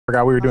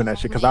Forgot we were doing that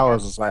shit because I man.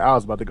 was just like, I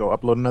was about to go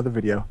upload another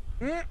video.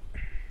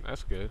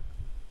 That's good.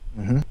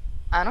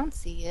 I don't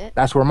see it.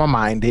 That's where my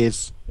mind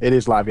is. It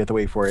is live. You have to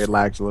wait for it. It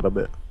lags a little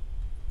bit.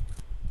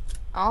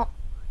 Oh,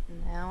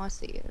 now I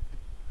see it.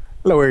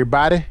 Hello,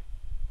 everybody.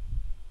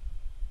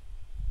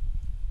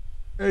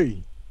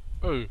 Hey,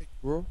 Hey,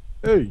 Girl?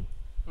 hey.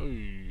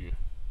 hey.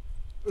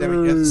 Damn it,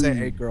 you have to say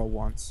 "hey girl"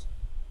 once.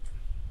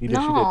 You did,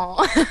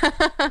 No.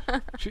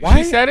 She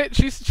said it.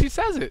 She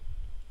says it.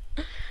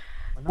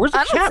 Where's the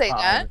I don't chat say bot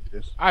that. on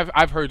this?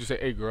 I've heard you say,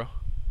 "Hey, girl."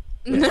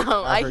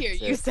 No, I heard hear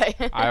you you say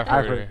say it. I've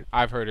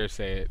heard her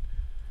say it.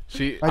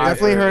 I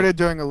definitely heard it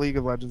during a League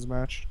of Legends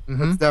match.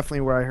 That's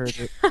definitely where I heard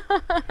it.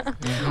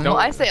 Well,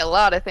 I say a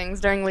lot of things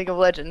during League of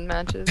Legends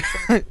matches.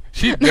 So.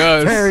 She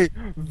does. Very,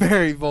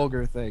 very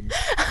vulgar things.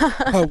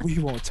 But we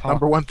won't talk.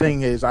 Number one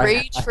thing is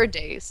Rage for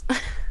days.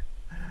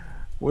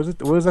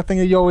 What was that thing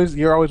that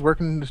you're always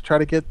working to try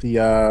to get the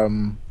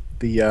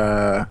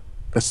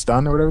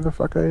stun or whatever the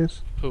fuck that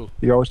is? Who?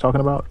 You're always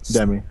talking about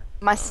Demi.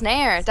 My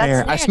snare.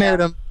 Snare. That's I snared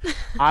them. them.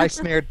 I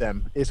snared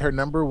them. Is her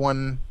number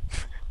one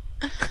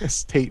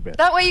statement.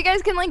 That way you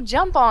guys can like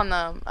jump on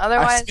them.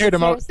 Otherwise, I snared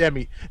them out.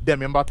 snares-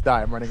 Demi, I'm about to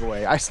die. I'm running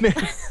away. I snared.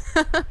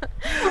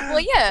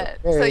 Well, yeah.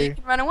 So Hey. you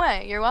can run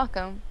away. You're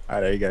welcome.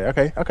 All right, there you go.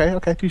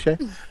 Okay. Touche. All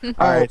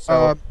right,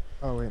 so.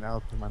 Oh wait,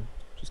 now come on.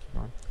 Just keep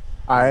going.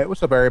 All right,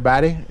 what's up,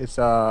 everybody? It's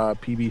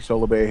PB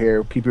Solar Bear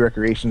here.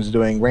 PBrecreations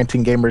doing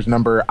Ranting Gamers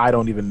number. I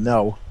don't even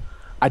know.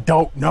 I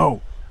don't know.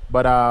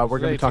 But we're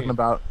gonna be talking 18.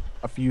 about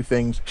a few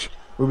things.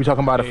 We'll be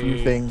talking about a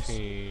few things.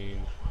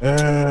 18.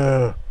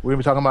 We're gonna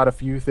be talking about a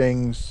few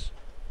things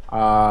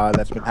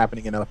that's been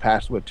happening in the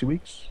past 2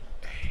 weeks?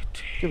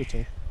 Give it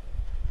to.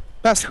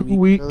 Past 2 week,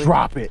 week. really.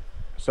 Drop it.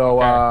 So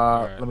Okay,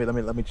 all right.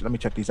 let me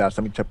check these out.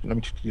 Let me check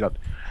these out.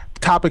 The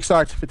topic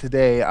starts for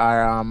today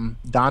are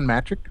Don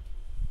Matrick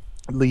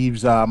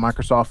leaves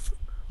Microsoft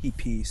He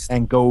pieced.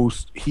 and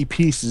goes he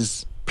goes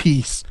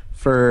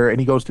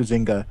to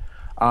Zynga.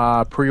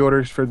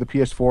 Pre-orders for the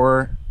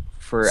PS4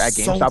 at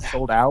Sold GameStop out.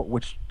 sold out,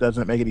 which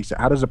doesn't make any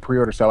sense. How does a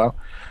pre-order sell out?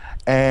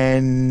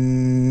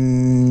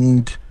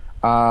 And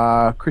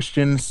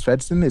Christian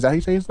Svensson, is that how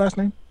you say his last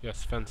name?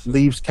 Yes, fence.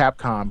 Leaves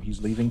Capcom. He's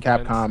leaving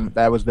Capcom.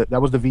 Svensson.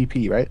 That was the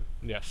VP, right?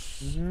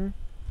 Yes. Mm-hmm.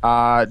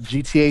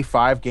 GTA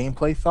 5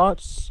 gameplay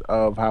thoughts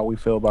of how we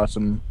feel about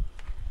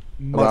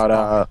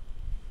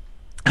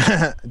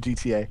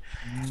GTA.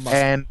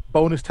 And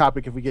bonus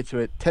topic, if we get to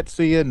it,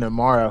 Tetsuya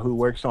Nomura, who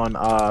works on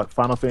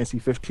Final Fantasy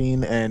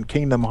 15 and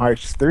Kingdom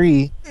Hearts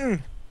 3,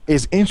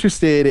 is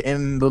interested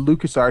in the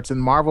LucasArts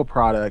and Marvel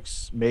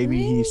products.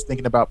 Maybe he's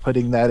thinking about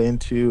putting that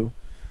into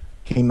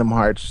Kingdom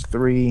Hearts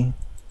 3.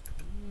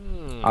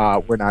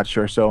 We're not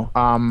sure. So,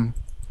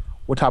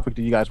 what topic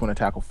do you guys want to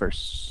tackle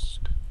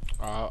first?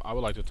 I would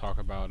like to talk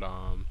about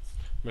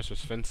Mr.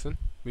 Svensson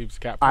leaves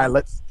Capcom. All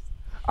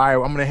right,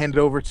 I'm gonna hand it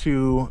over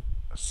to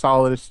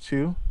Solidus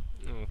 2.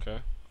 Okay.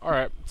 All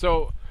right.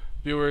 So,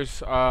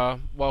 viewers,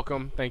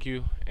 welcome. Thank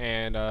you,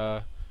 and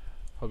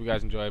hope you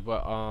guys enjoy.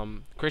 But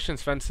Christian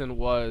Svensson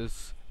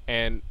was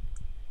and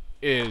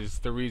is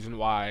the reason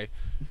why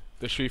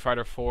the Street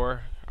Fighter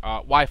 4,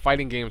 why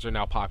fighting games are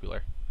now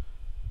popular.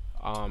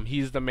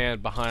 He's the man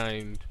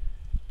behind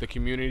the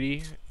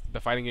community, the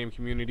fighting game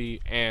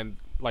community, and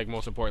like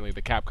most importantly,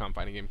 the Capcom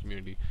fighting game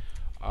community.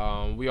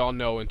 We all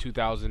know in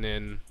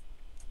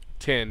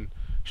 2010,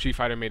 Street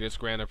Fighter made its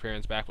grand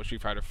appearance back with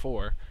Street Fighter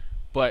 4,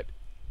 but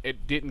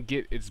it didn't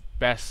get its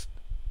best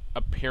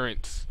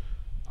appearance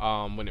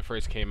when it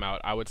first came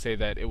out. I would say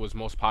that it was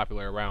most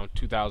popular around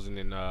 2000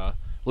 and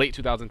late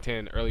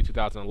 2010, early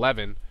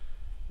 2011,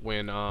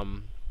 when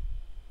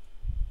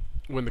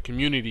the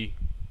community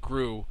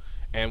grew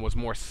and was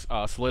more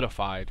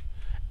solidified,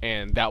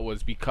 and that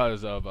was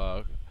because of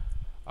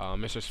Mr.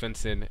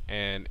 Svensson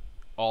and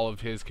all of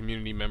his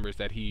community members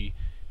that he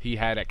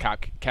had at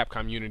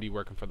Capcom Unity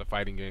working for the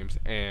fighting games.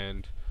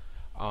 And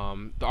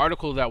the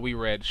article that we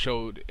read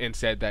showed and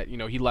said that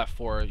he left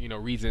for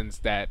reasons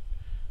that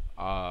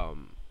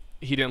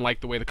he didn't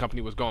like the way the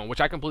company was going,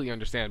 which I completely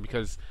understand,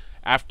 because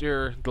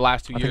after the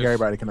last 2 years, I think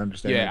everybody can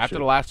understand. yeah, that after shit.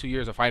 the last 2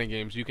 years of fighting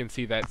games, you can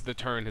see that the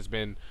turn has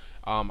been,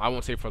 I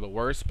won't say for the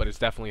worse, but it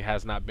definitely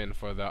has not been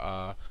for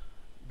the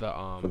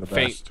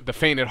best.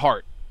 faint at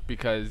heart,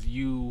 because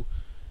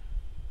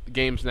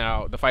games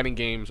now, the fighting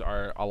games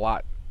are a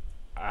lot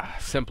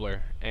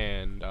simpler,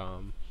 and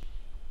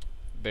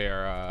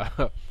they're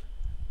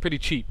pretty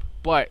cheap.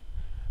 But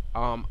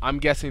I'm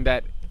guessing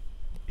that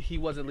he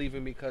wasn't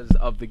leaving because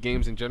of the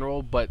games in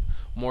general, but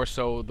more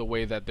so the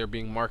way that they're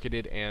being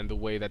marketed and the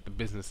way that the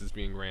business is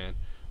being ran.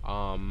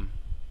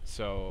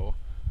 So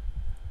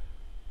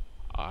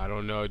I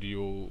don't know. Do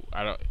you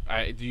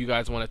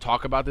guys want to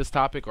talk about this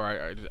topic,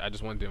 or I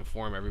just wanted to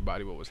inform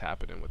everybody what was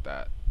happening with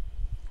that?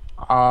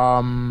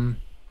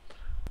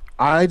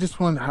 I just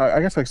want,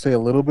 I guess I could say a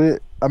little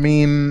bit. I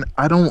mean,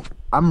 I don't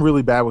I'm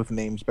really bad with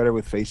names, better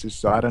with faces.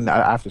 So I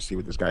have to see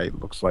what this guy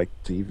looks like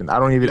to even. I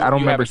don't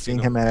remember seeing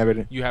him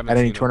You haven't at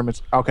any seen him.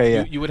 tournaments. Okay,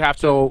 yeah. You would have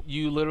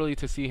you literally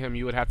to see him.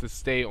 You would have to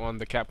stay on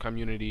the Capcom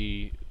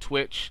Community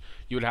Twitch.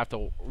 You would have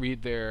to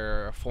read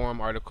their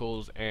forum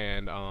articles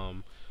and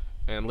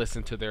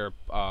listen to their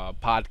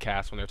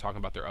podcast when they're talking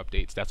about their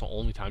updates. That's the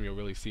only time you'll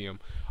really see him.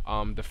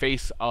 The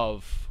face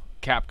of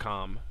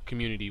Capcom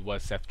Community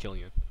was Seth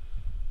Killian.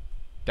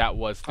 That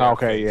was their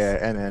face.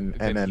 Yeah, and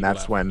then that's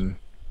left. when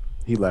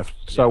he left.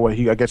 So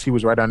I guess he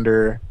was right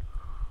under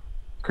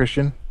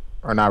Christian,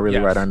 or not really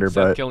right under, Seth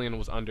but Killian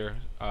was under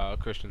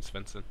Christian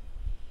Svensson.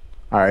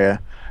 All right, yeah.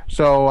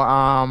 So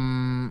I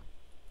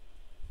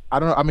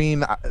don't know. I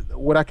mean,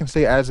 what I can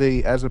say as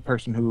a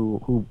person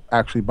who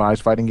actually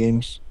buys fighting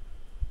games,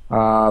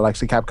 like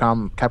say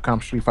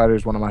Capcom Street Fighter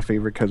is one of my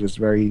favorite because it's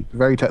very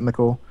very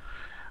technical,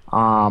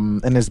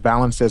 and as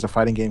balanced as a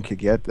fighting game could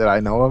get that I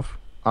know of.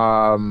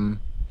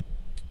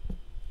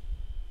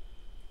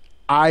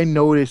 I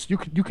noticed you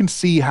can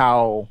see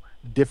how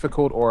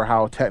difficult or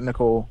how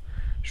technical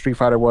Street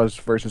Fighter was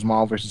versus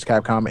Marvel versus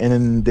Capcom,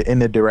 and in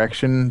the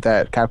direction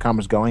that Capcom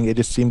is going, it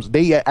just seems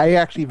I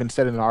actually even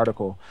said in an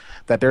article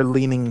that they're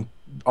leaning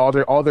all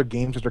their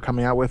games that they're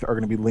coming out with are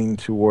going to be leaning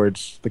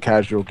towards the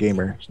casual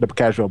gamer, the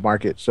casual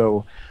market.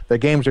 So their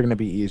games are going to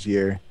be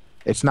easier.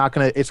 It's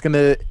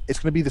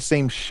gonna be the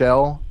same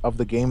shell of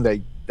the game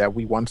that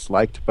we once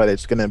liked, but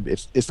it's gonna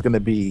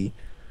be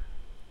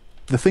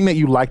the thing that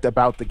you liked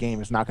about the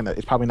game it's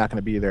probably not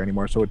gonna be there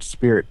anymore. So it's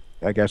spirit,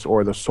 I guess,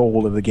 or the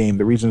soul of the game.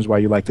 The reasons why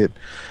you liked it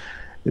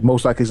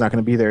most likely is not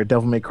gonna be there.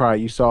 Devil May Cry,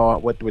 you saw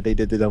what they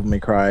did to Devil May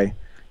Cry.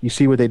 You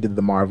see what they did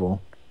to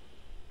Marvel.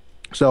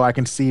 So I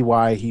can see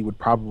why he would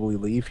probably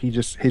leave.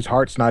 His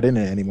heart's not in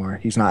it anymore.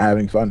 He's not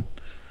having fun,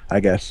 I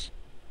guess.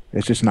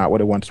 It's just not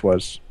what it once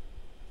was.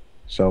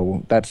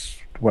 So that's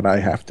what I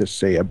have to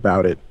say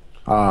about it.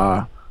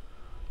 The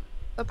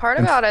part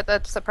about it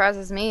that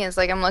surprises me is,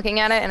 like, I'm looking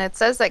at it and it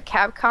says that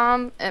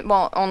Capcom,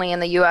 well, only in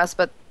the US,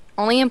 but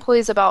only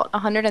employs about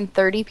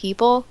 130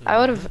 people. I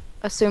would have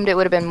assumed it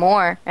would have been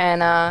more. And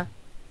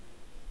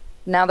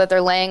now that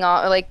they're laying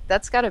off, like,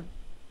 that's got to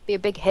be a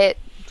big hit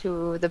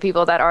to the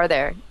people that are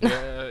there.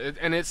 Yeah,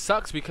 and it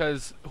sucks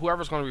because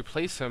whoever's going to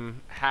replace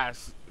him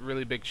has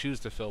really big shoes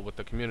to fill with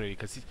the community,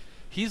 because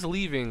he's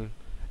leaving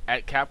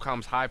at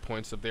Capcom's high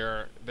points of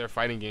their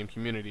fighting game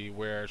community,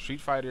 where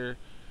Street Fighter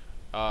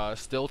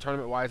still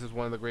tournament-wise is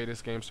one of the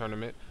greatest games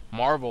tournament.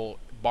 Marvel,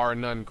 bar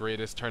none,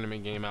 greatest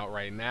tournament game out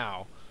right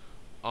now.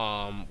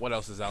 What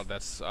else is out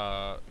that's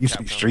used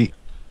to be Street.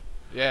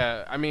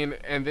 Yeah, I mean,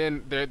 and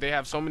then they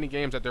have so many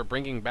games that they're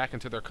bringing back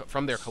into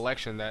from their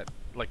collection, that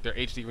like their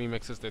HD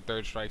remixes, their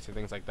Third Strikes, and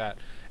things like that.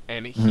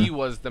 And he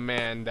was the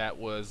man that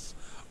was,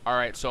 all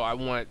right, so I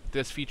want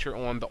this feature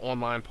on the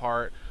online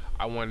part.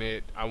 I want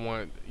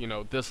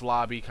this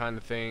lobby kind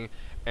of thing.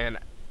 And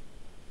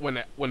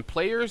when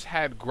players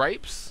had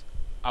gripes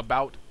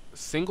about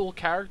single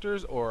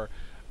characters or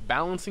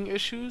balancing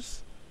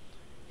issues,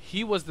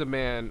 he was the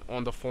man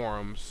on the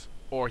forums,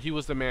 or he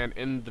was the man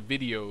in the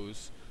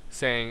videos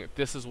saying,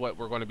 this is what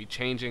we're going to be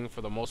changing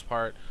for the most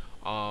part.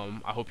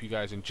 I hope you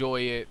guys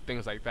enjoy it,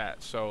 things like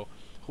that. So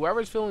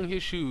whoever's filling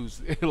his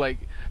shoes like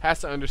has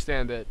to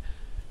understand that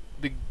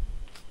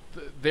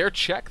their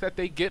check that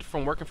they get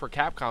from working for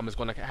Capcom is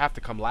going to have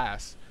to come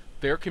last.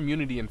 Their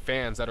community and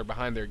fans that are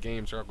behind their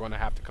games are going to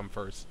have to come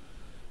first,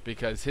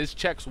 because his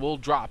checks will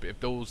drop if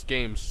those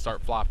games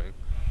start flopping.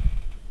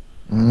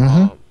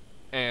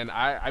 And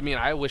I mean,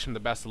 I wish him the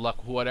best of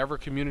luck. Whatever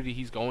community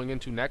he's going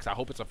into next, I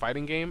hope it's a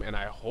fighting game, and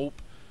I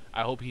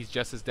hope he's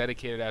just as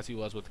dedicated as he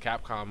was with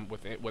Capcom,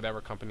 with whatever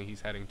company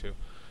he's heading to,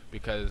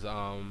 because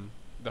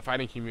the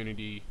fighting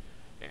community,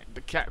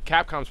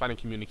 Capcom's fighting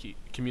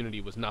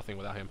community was nothing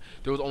without him.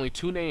 There was only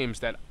two names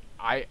that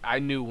I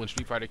knew when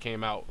Street Fighter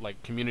came out,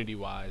 like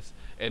community-wise,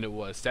 and it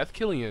was Seth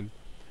Killian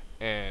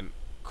and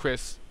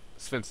Chris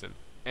Svensson.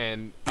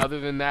 And other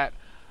than that,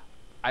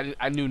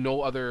 I knew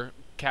no other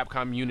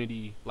Capcom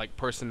Unity like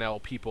personnel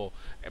people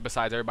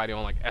besides everybody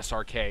on like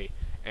SRK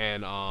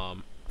and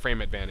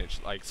Frame Advantage,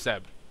 like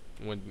Seb,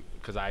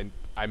 because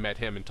I met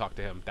him and talked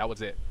to him. That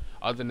was it.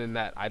 Other than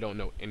that, I don't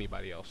know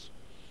anybody else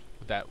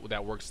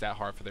that works that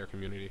hard for their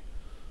community.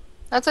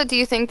 That's what. Do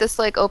you think this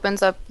like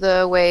opens up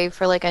the way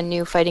for like a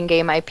new fighting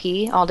game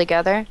IP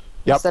altogether?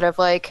 Yep. Instead of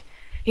like,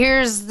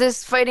 here's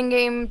this fighting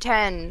game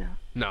 10.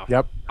 No.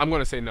 Yep. I'm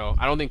gonna say no.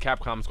 I don't think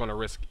Capcom's gonna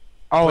risk.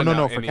 Oh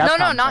no, for Capcom.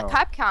 No, not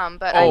Capcom,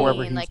 but wherever I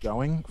mean, he's like,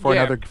 going for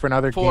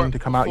another game to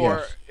come out.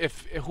 Yes.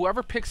 If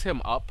whoever picks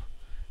him up,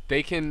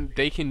 they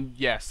can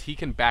yes, he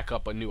can back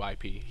up a new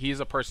IP. He's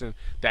a person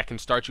that can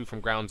start you from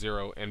ground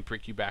zero and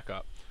pick you back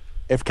up.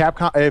 If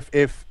Capcom,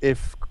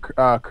 if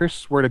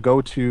Chris were to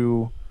go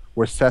to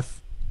where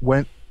Seth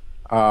went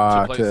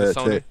to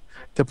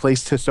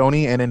place to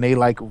Sony, and then they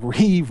like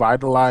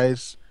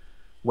revitalize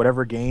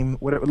whatever game,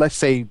 let's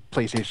say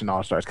PlayStation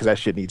All Stars, because that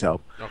shit needs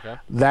help. Okay.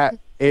 That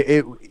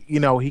it you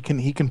know, he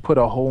can put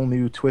a whole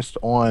new twist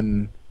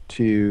on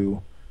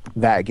to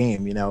that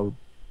game. You know,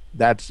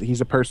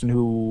 he's a person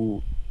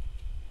who,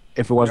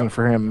 if it wasn't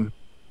for him,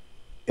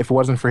 if it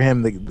wasn't for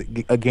him,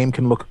 a game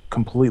can look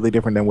completely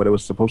different than what it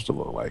was supposed to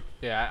look like.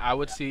 Yeah,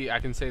 I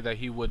can say that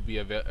he would be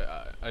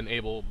an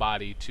able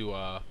body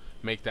to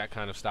make that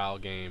kind of style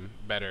game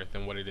better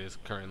than what it is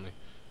currently.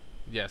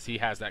 Yes, he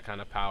has that kind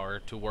of power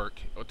to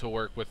work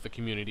with the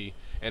community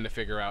and to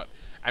figure out.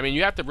 I mean,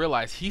 you have to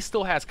realize he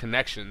still has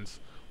connections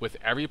with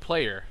every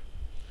player,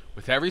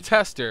 with every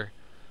tester,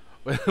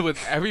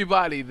 with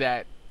everybody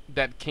that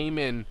came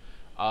in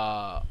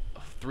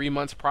 3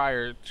 months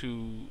prior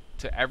to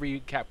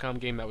every Capcom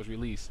game that was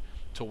released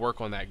to work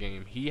on that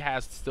game. He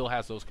still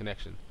has those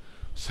connections.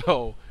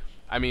 So,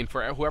 I mean,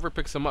 for whoever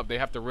picks him up, they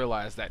have to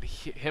realize that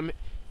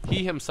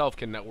he himself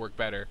can network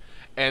better.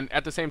 And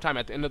at the same time,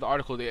 at the end of the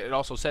article, it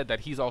also said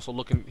that he's also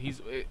looking.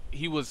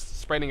 He was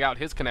spreading out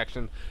his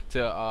connection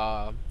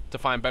to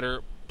find better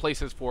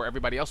places for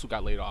everybody else who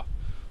got laid off.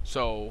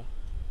 So,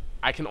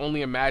 I can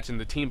only imagine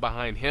the team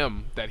behind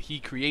him that he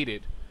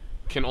created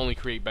can only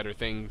create better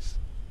things.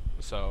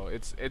 So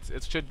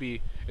it should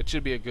be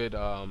a good.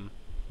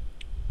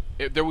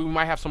 We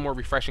might have some more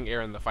refreshing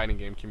air in the fighting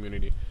game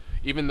community,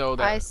 even though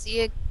that I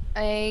see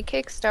a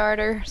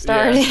Kickstarter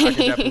starting. Yeah, I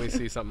can definitely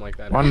see something like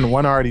that.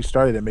 One already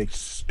started and makes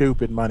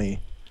stupid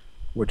money,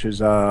 which is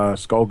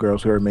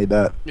Skullgirls, whoever made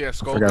that. Yeah,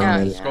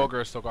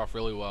 Skullgirls took off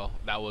really well.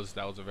 That was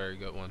a very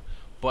good one.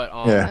 But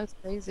Yeah. That's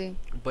crazy.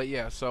 But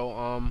yeah,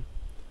 so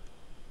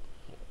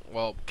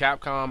well,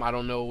 Capcom, I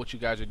don't know what you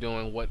guys are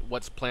doing,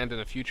 what's planned in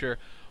the future,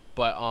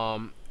 but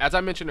as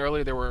I mentioned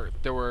earlier,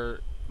 there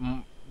were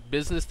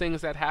business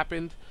things that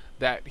happened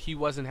that he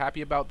wasn't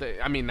happy about.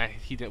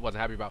 Wasn't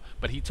happy about,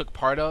 but he took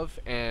part of,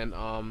 and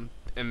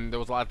there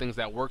was a lot of things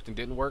that worked and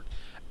didn't work.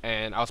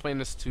 And I was explaining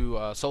this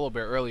to Solo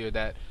Bear earlier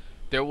that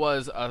there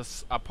was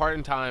a part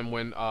in time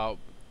when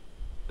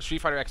Street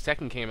Fighter X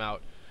Tekken came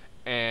out,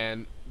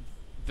 and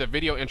the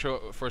video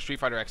intro for Street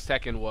Fighter X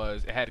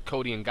Tekken it had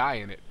Cody and Guy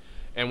in it.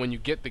 And when you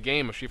get the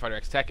game of Street Fighter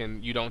X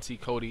Tekken, you don't see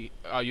Cody.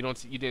 You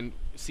didn't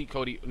see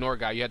Cody nor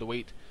Guy. You had to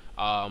wait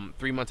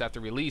 3 months after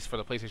release for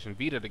the PlayStation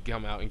Vita to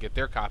come out and get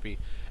their copy,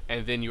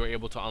 and then you were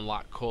able to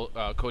unlock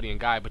Cody and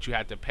Guy. But you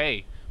had to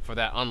pay for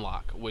that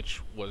unlock,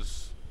 which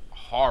was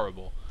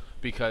horrible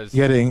because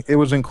it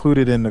was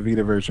included in the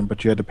Vita version,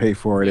 but you had to pay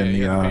for it in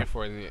the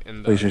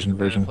PlayStation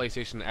version, the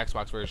PlayStation and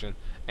Xbox version,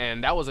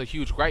 and that was a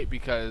huge gripe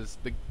because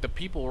the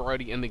people were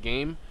already in the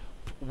game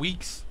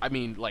weeks. I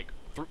mean, like.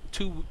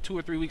 2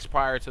 or 3 weeks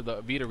prior to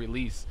the Vita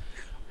release,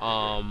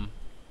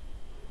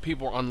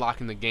 people were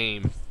unlocking the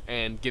game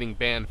and getting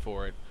banned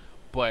for it.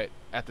 But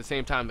at the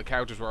same time, the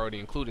characters were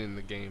already included in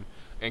the game,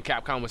 and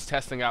Capcom was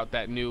testing out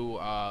that new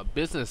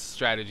business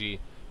strategy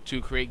to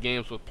create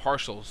games with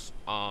partials,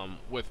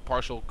 with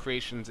partial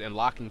creations and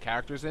locking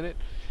characters in it,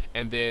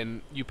 and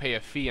then you pay a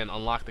fee and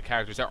unlock the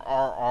characters that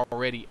are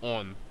already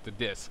on the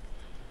disc.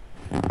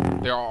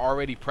 They are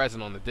already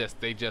present on the disc.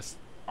 They just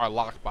are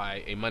locked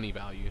by a money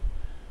value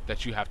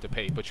that you have to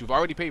pay, but you've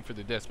already paid for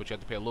the disc, but you have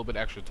to pay a little bit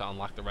extra to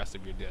unlock the rest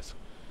of your disc.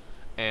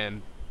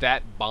 And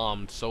that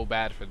bombed so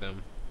bad for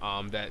them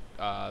that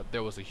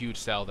there was a huge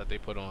sale that they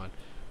put on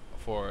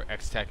for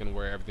X Tekken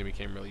where everything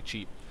became really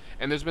cheap.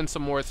 And there's been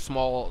some more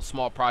small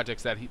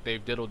projects that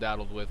they've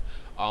diddle-daddled with.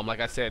 Like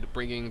I said,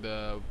 bringing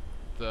the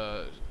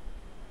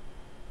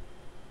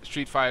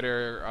Street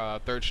Fighter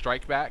Third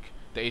Strike back,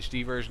 the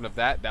HD version of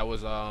that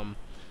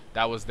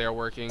was their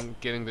working,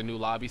 getting the new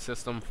lobby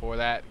system for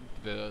that,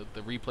 the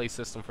replay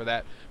system for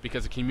that,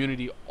 because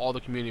all the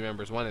community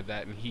members wanted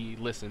that, and he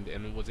listened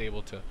and was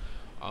able to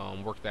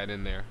work that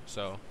in there.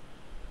 So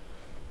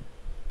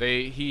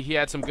he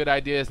had some good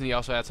ideas, and he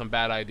also had some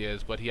bad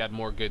ideas, but he had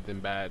more good than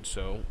bad.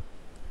 So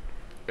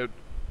it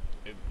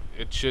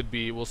should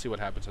be. We'll see what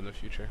happens in the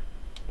future.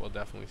 We'll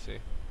definitely see.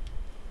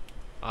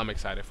 I'm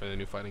excited for the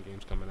new fighting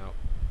games coming out.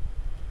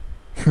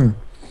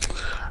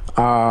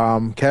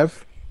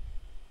 Kev?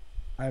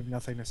 I have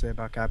nothing to say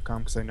about Capcom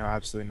because I know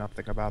absolutely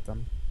nothing about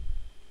them.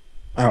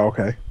 Oh,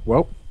 okay.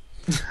 Well,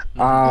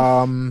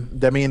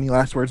 Demi, any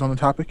last words on the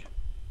topic?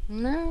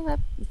 No, that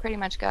pretty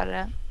much got it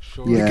out.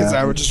 Sure. Yeah. Because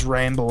I would just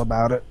ramble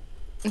about it.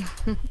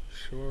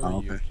 Sure,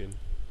 okay. you can.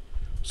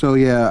 So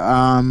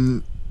yeah,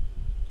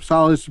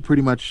 Solace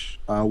pretty much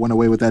went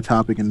away with that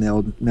topic and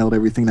nailed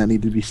everything that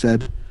needed to be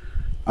said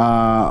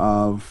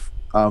of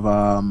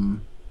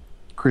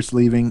Chris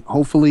leaving.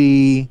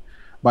 Hopefully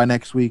by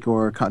next week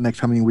or next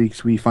coming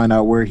weeks, we find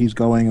out where he's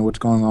going and what's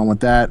going on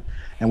with that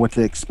and what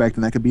to expect,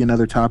 and that could be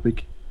another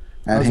topic.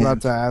 I was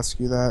about to ask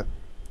you that.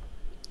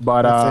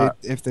 But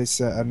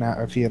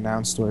if he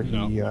announced where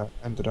he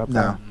ended up,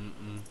 no,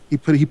 he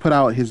put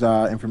out his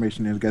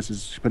information. I guess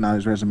he's putting out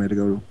his resume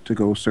to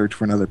go search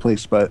for another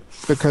place. But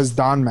because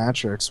Don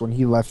Matrix, when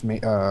he left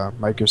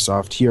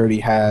Microsoft, he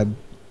already had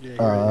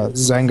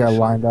Zenga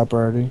lined up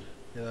already.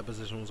 Yeah, that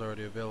position was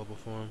already available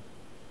for him.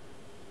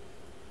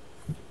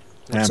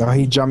 So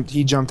he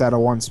jumped out of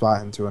one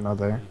spot into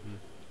another.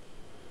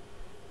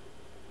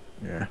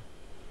 Yeah.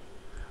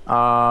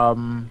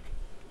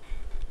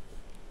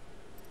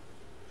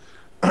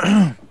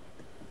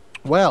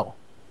 Well,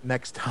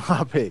 next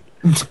topic.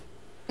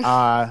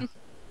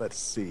 let's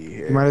see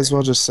here. You might as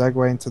well just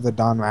segue into the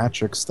Don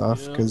Matrick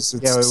stuff Yeah. because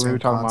it's Yeah, the we same were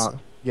talking concept.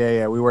 about.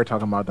 Yeah, we were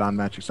talking about Don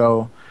Matrick.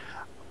 So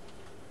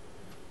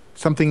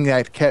something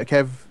that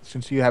Kev,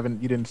 since you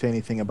didn't say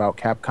anything about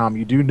Capcom,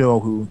 you do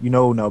know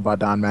know about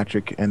Don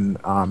Matrick and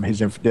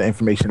the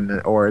information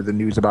or the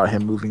news about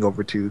him moving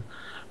over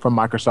from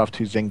Microsoft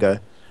to Zynga.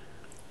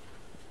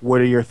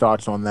 What are your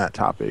thoughts on that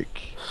topic?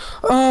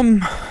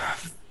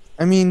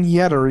 I mean, he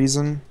had a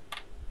reason.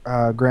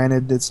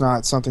 Granted, it's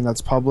not something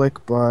that's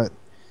public, but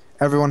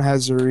everyone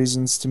has their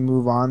reasons to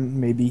move on.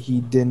 Maybe he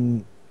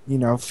didn't,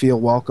 feel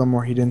welcome,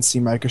 or he didn't see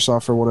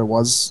Microsoft for what it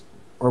was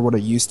or what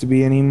it used to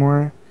be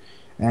anymore.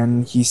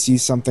 And he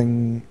sees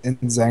something in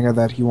Zynga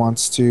that he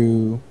wants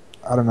to,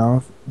 I don't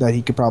know, that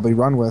he could probably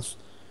run with.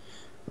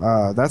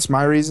 That's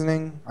my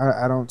reasoning.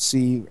 I don't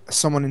see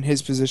someone in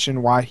his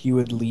position why he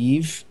would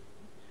leave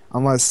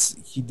unless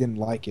he didn't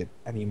like it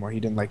anymore. He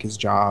didn't like his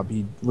job.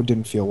 He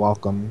didn't feel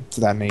welcome to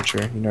that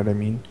nature. You know what I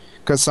mean?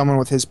 Because someone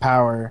with his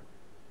power,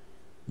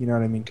 you know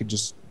what I mean, could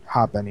just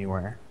hop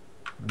anywhere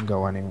and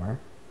go anywhere.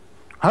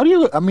 How do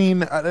you? I mean,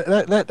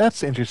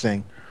 that's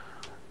interesting.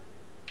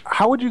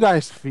 How would you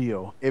guys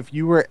feel if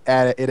you were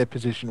in a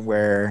position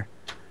where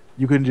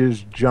you could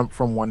just jump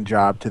from one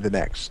job to the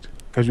next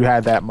because you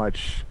had that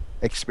much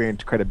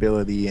experience,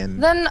 credibility,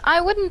 and Then I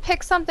wouldn't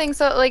pick something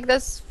so like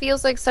this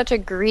feels like such a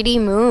greedy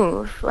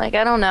move. Like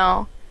I don't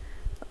know.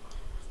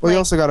 Well, you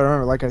Like- also got to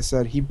remember, like I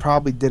said, he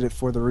probably did it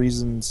for the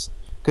reasons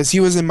because he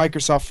was in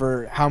Microsoft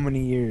for how many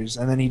years,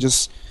 and then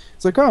it's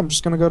like, oh, I'm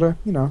just gonna go to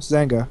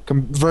Zynga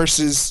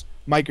versus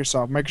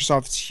Microsoft.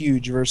 Microsoft's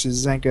huge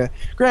versus Zynga.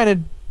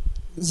 Granted,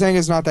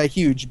 Zynga's not that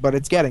huge, but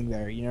it's getting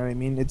there. You know what I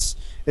mean? It's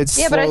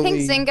Yeah, but I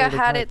think slowly Zynga building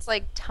had up. its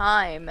like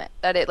time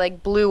that it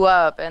like blew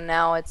up, and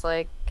now it's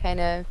like kind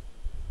of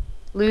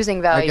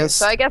losing value. guess-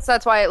 So I guess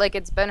that's why like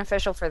it's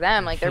beneficial for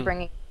them. Like they're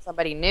bringing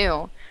somebody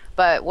new.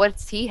 But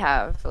what's he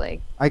have?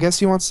 Like I guess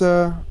he wants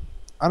to.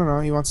 I don't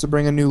know. He wants to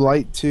bring a new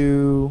light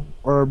to,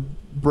 or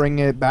bring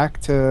it back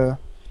to.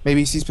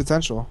 Maybe he sees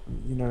potential.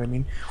 You know what I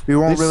mean? We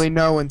won't really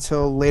know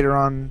until later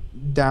on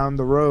down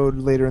the road,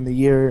 later in the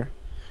year,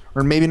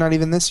 or maybe not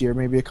even this year.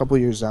 Maybe a couple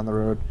years down the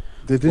road.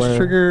 Did this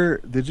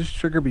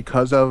trigger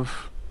because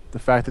of the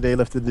fact that they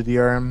lifted the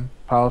DRM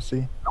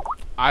policy?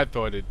 I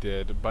thought it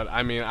did, but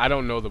I mean, I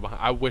don't know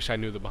I wish I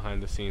knew the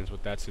behind the scenes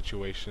with that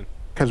situation.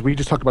 Because we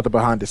just talked about the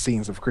behind the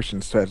scenes of Christian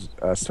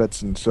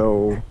Svensson,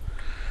 so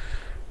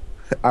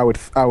I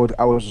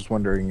was just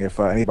wondering if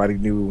anybody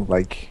knew,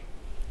 like.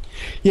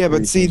 Yeah,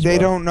 but see, reasons they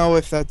why. don't know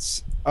if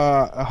that's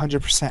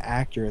 100%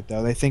 accurate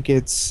though. They think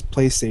it's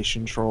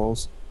PlayStation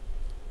trolls.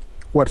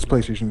 What's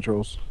PlayStation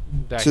trolls?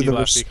 That To he the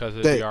left res- because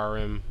of they-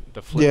 DRM,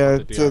 the flip Yeah,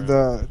 of the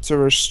DRM. to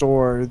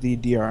restore the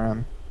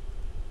DRM,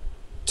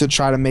 to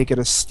try to make it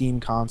a Steam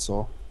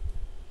console,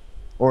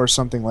 or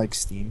something like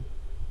Steam.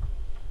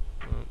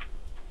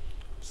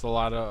 It's a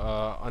lot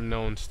of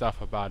unknown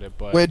stuff about it,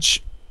 but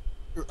Which,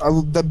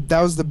 that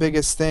was the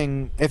biggest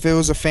thing. If it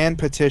was a fan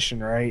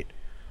petition, right?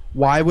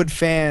 Why would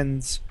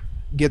fans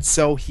get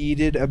so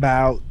heated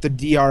about the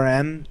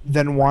DRM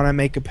then want to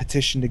make a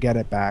petition to get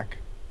it back?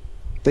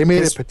 They made a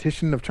Because-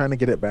 petition of trying to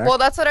get it back. well,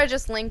 that's what I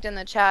just linked in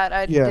the chat.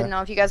 I Yeah. didn't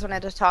know if you guys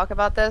wanted to talk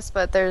about this,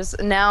 but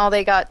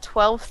they got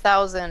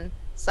 12,000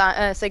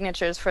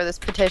 signatures for this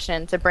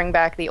petition to bring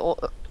back the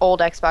old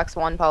Xbox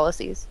One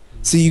policies.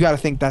 So you got to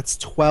think that's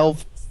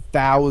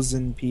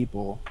 12,000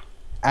 people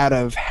out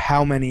of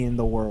how many in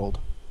the world?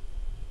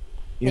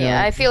 You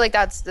Yeah, know? I feel like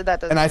that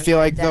doesn't. And I feel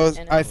like dent those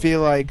in it. I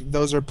feel like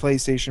those are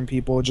PlayStation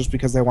people just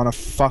because they want to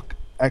fuck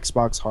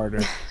Xbox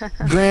harder.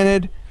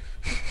 Granted,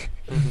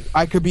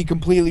 I could be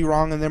completely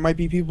wrong, and there might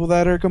be people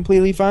that are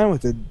completely fine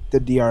with the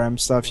DRM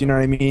stuff. You know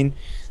what I mean?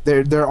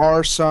 There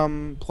are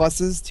some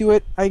pluses to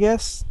it, I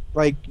guess.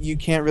 Like you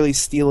can't really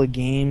steal a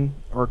game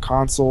or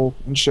console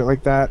and shit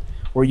like that,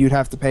 or you'd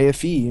have to pay a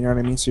fee. You know what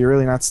I mean? So you're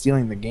really not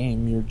stealing the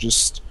game.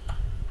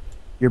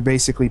 You're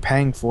basically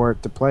paying for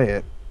it to play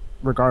it,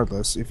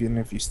 regardless, even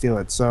if you steal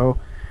it. So,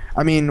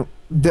 I mean,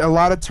 a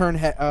lot of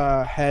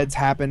heads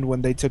happened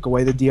when they took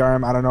away the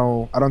DRM. I don't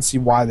know. I don't see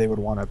why they would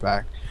want it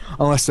back,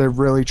 unless they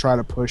really try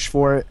to push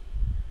for it,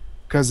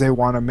 because they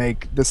want to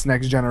make this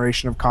next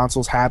generation of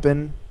consoles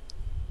happen.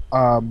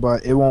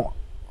 But it won't.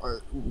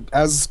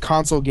 As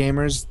console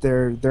gamers,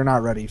 they're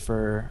not ready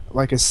for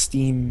like a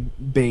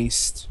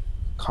Steam-based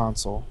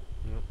console.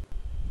 Yep.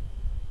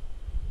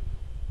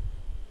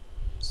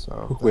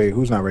 So Wait,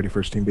 who's not ready for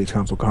a Steam-based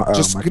console?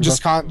 just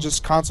Microsoft?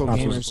 just console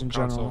Consoles. gamers in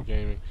console general.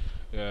 gaming.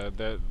 Yeah,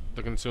 the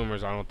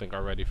consumers I don't think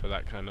are ready for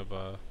that kind of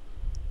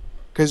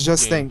Because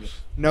just think, games.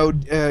 no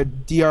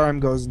DRM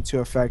goes into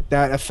effect.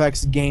 That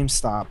affects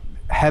GameStop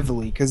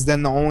heavily. Because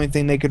then the only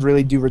thing they could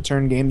really do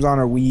return games on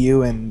are Wii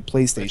U and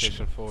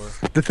PlayStation. PlayStation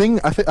 4. The thing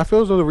I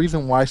feel as though the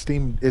reason why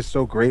Steam is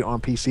so great on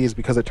PC is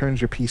because it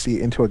turns your PC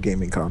into a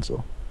gaming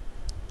console.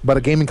 But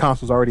a gaming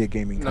console is already a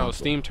gaming console. No,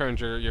 Steam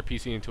turns your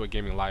PC into a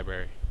gaming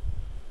library.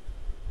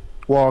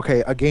 Well,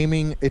 okay,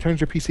 it turns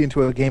your PC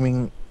into a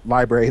gaming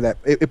library that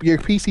if your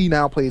PC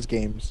now plays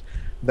games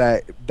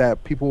that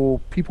people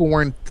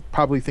weren't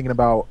probably thinking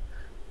about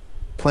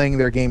playing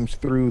their games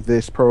through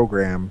this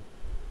program,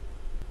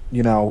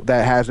 you know,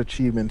 that has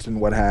achievements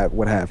and what have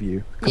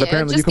you. 'Cause Yeah, it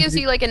apparently just can gives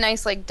you like a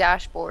nice like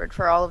dashboard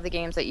for all of the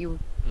games that you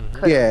Mhm.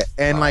 could. yeah,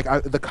 and like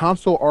the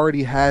console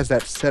already has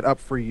that set up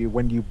for you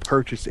when you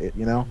purchase it,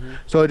 you know.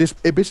 So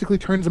it basically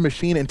turns a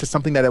machine into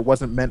something that it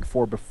wasn't meant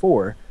for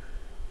before,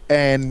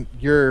 and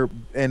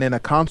in a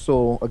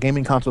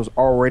gaming console is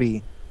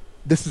already,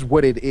 this is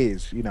what it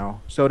is, you know.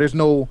 So there's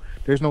no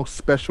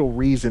special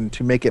reason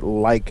to make it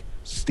like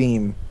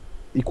Steam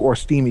or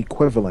Steam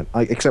equivalent,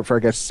 like, except for I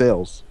guess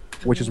sales,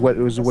 which is what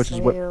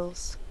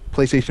Sales.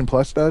 PlayStation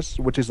Plus does,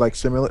 which is like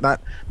similar,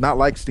 not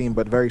like Steam,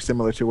 but very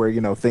similar to where, you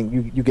know,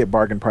 you get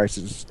bargain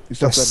prices. The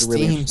Stuff that's really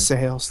Steam interesting.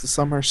 sales, the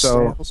summer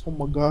So- sales. Oh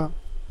my god.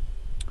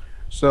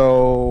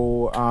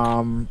 So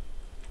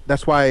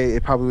that's why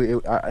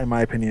in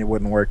my opinion, it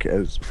wouldn't work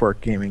as for a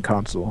gaming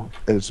console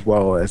as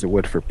well as it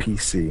would for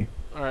PC.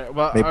 All right.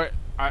 Well, Maybe- all right.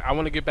 I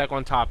want to get back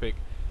on topic.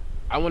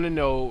 I want to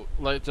know,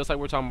 like, just like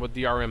we're talking about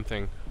DRM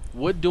thing,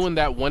 would doing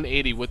that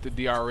 180 with the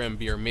DRM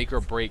be a make or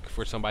break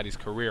for somebody's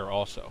career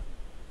also?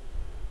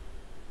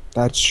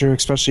 That's true,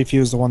 especially if he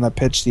was the one that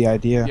pitched the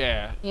idea.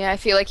 Yeah. Yeah, I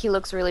feel like he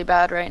looks really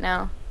bad right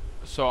now.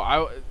 So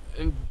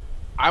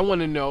I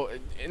want to know,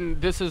 and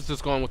this is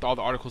just going with all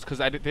the articles because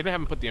they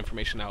haven't put the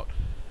information out.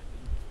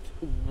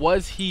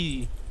 Was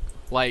he,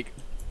 like,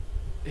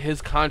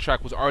 his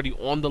contract was already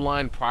on the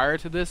line prior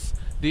to this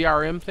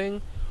DRM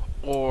thing,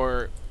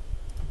 or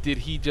did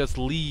he just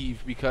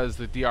leave because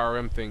the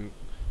DRM thing,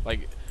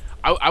 like,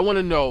 I want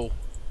to know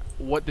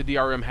what the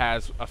DRM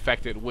has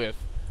affected with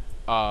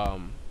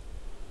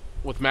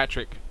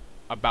Matrick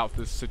about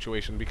this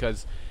situation,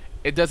 because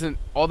it doesn't,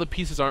 all the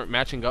pieces aren't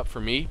matching up for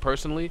me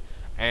personally,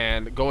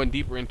 and going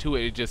deeper into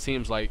it, it just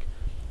seems like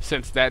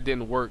since that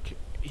didn't work,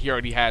 he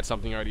already had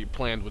something already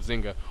planned with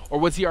Zynga. Or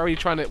was he already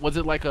trying to, was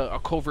it like a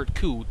covert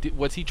coup?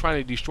 Was he trying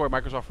to destroy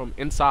Microsoft from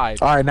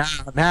inside? All right,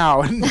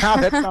 now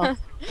that sounds.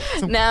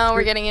 Now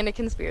we're getting into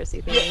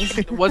conspiracy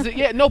theories. Was it?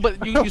 Yeah, no,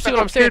 but you see what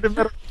I'm saying?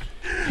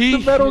 The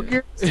Metal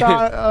Gear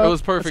side, it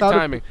was perfect side of-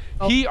 timing.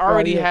 He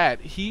already yeah.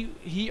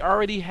 he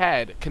already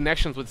had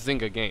connections with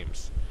Zynga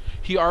Games.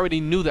 He already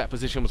knew that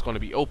position was going to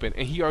be open,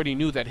 and he already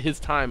knew that his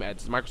time at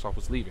Microsoft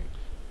was leaving.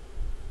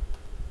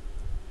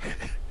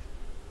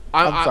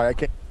 I'm sorry, I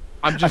can't.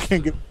 I'm just I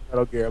can't get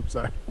Metal Gear. I'm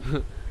sorry.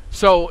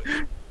 so.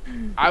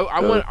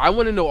 I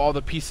want to know all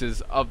the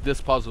pieces of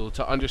this puzzle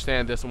to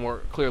understand this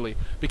more clearly,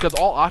 because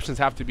all options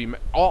have to be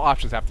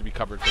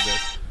covered for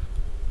this.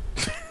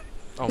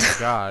 Oh my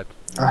god.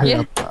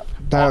 Yeah.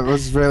 That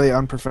was really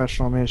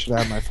unprofessional. Maybe I should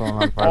have my phone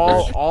on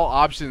vibrate. all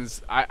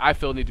options I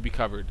feel need to be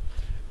covered.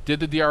 Did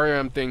the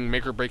DRM thing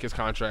make or break his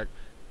contract?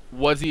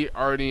 Was he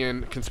already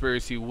in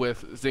conspiracy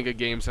with Zynga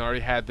Games and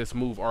already had this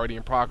move already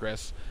in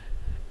progress?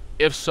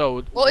 If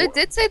so, Well, it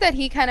did say that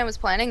he kind of was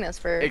planning this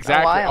for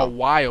exactly a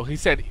while. He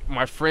said,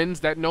 my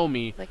friends that know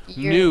me Like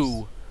years.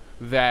 knew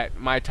that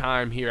my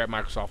time here at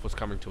Microsoft was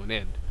coming to an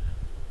end.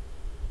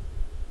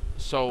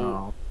 So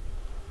Oh.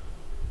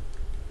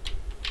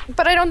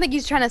 But I don't think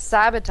he's trying to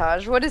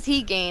sabotage. What does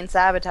he gain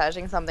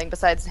sabotaging something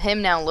besides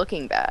him now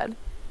looking bad?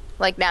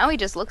 Like, now he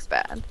just looks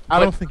bad. I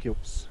don't think it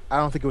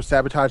was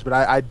sabotage, but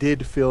I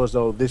did feel as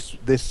though this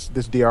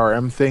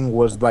DRM thing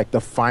was like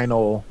the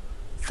final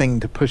thing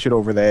to push it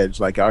over the edge.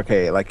 Like,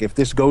 okay, like if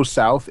this goes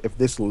south, if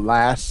this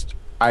last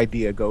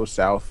idea goes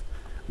south,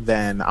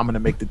 then I'm gonna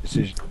make the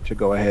decision to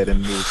go ahead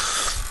and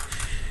move,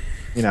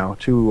 you know,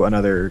 to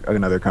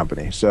another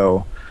company.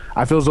 So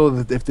I feel as though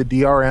that if the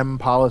DRM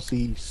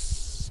policy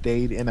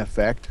stayed in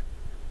effect,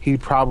 he'd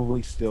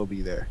probably still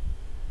be there.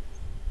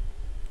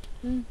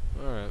 all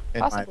right.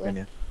 In Possibly. my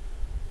opinion,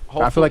 I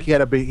Hopefully, feel like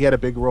he had a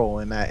big role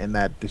in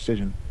that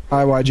decision.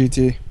 Hi,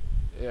 YGT.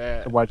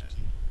 yeah. Watch.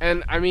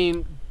 And I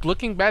mean,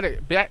 looking back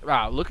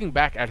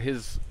at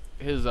his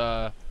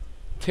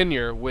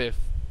tenure with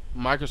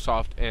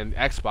Microsoft and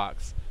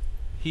Xbox,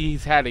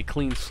 he's had a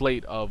clean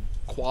slate of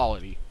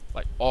quality,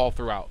 like all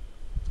throughout.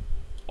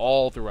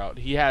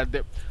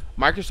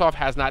 Microsoft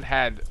has not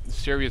had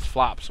serious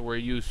flops where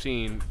you've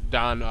seen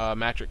Don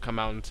Matrick come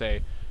out and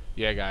say,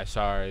 "Yeah, guys,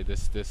 sorry,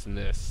 this, and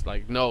this."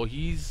 Like, no,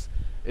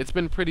 it's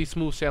been pretty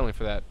smooth sailing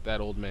for that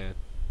old man.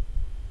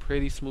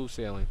 Pretty smooth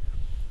sailing.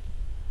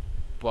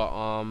 But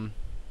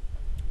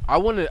I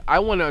want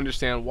to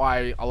understand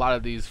why a lot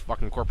of these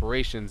fucking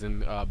corporations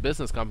and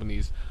business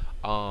companies,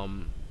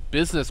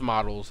 business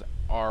models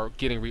are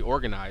getting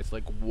reorganized.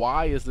 Like,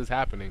 why is this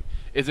happening?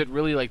 Is it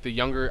really like the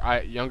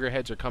younger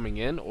heads are coming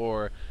in,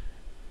 or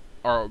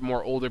are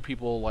more older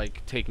people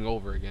like taking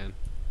over again?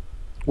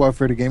 What,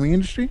 for the gaming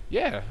industry?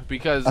 Yeah,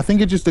 because I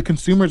think it's just the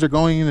consumers are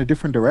going in a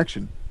different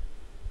direction.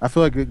 I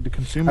feel like the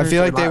consumers. I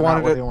feel like are they not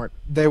wanted what to- they weren't.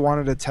 They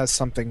wanted to test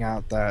something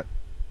out that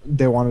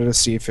they wanted to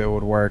see if it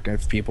would work,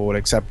 if people would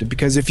accept it.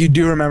 Because if you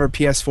do remember,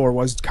 PS4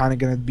 was kind of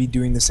going to be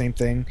doing the same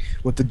thing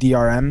with the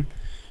DRM.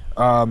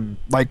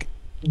 Like,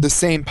 the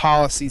same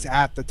policies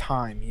at the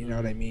time, you know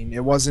what I mean?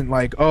 It wasn't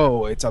like,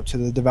 oh, it's up to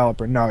the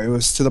developer. No, it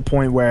was to the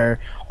point where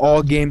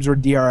all games were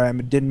DRM.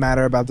 It didn't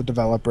matter about the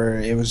developer.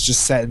 It was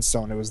just set in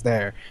stone. It was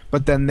there.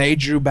 But then they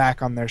drew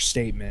back on their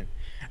statement.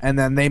 and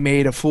then they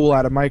made a fool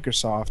out of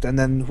Microsoft, and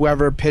then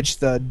whoever pitched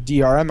the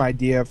DRM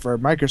idea for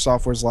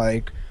Microsoft was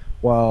like,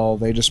 well,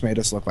 they just made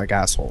us look like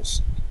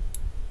assholes.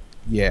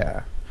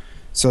 Yeah.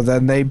 So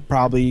then they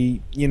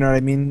probably, you know what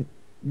I mean,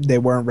 they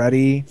weren't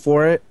ready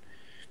for it.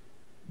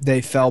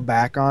 They fell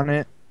back on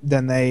it.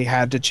 Then they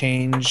had to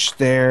change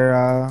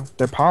their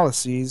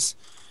policies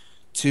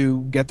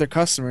to get their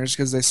customers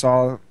because they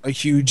saw a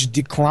huge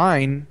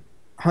decline.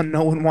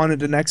 No one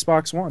wanted an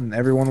Xbox One.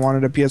 Everyone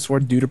wanted a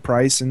PS4 due to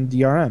price and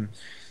DRM.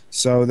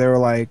 So they were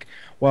like,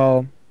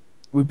 well,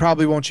 we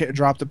probably won't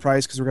drop the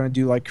price because we're going to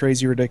do like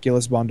crazy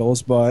ridiculous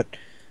bundles, but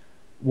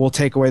we'll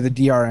take away the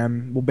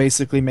DRM. We'll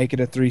basically make it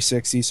a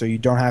 360 so you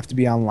don't have to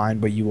be online,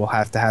 but you will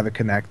have to have a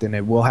Kinect, and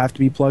it will have to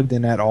be plugged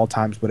in at all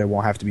times, but it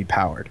won't have to be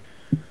powered.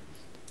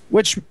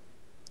 Which,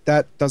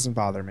 that doesn't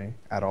bother me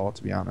at all,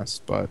 to be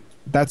honest. But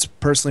that's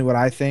personally what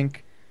I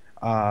think.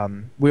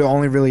 We'll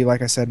only really,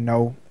 like I said,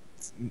 know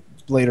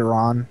later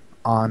on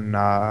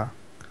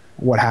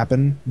what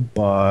happened,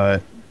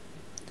 but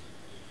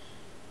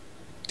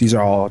these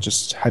are all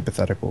just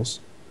hypotheticals.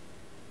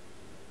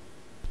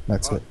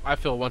 That's it. I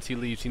feel once he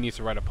leaves, he needs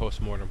to write a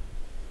postmortem.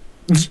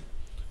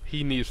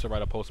 He needs to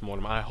write a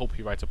postmortem. I hope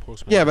he writes a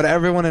postmortem. Yeah, but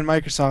everyone in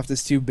Microsoft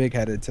is too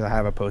big-headed to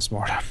have a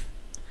postmortem.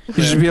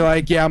 You should be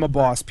like, yeah, I'm a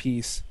boss,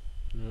 peace.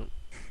 Yep.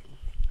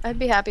 I'd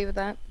be happy with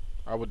that.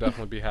 I would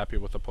definitely be happy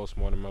with a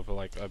postmortem of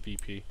like a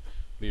VP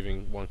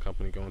leaving one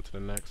company going to the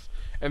next.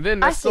 And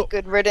then I say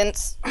good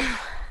riddance.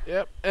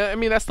 Yep. I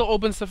mean, that still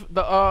opens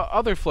the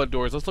other flood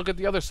doors. Let's look at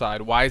the other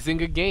side. Why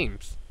Zynga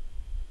Games?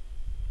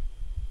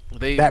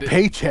 That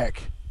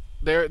paycheck.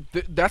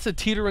 That's a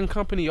teetering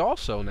company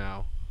also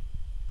now.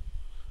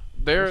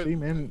 Their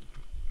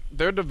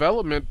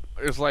development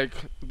is like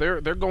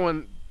they're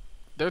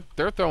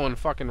throwing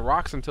fucking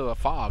rocks into the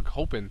fog,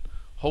 hoping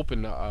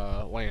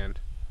to land.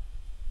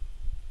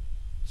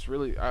 It's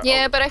really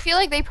yeah, but I feel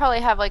like they probably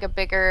have like a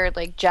bigger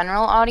like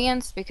general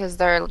audience because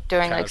they're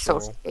doing like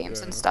social games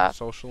and stuff.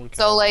 Social and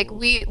so like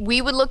we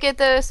would look at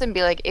this and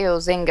be like, ew,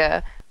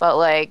 Zynga, but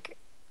like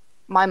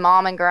my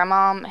mom and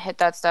grandma hit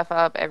that stuff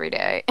up every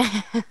day.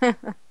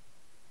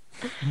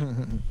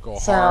 Go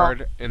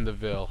hard in the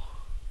Ville.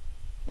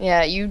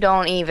 Yeah, you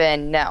don't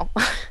even know.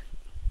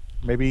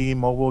 Maybe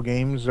mobile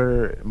games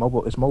or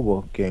mobile. It's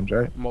mobile games,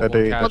 right? Well,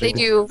 they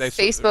do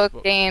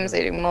Facebook games.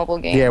 They do mobile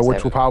games. Yeah,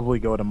 which will probably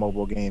go to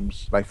mobile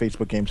games. Like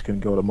Facebook games can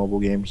go to mobile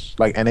games.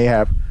 Like, and they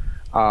have.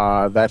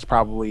 That's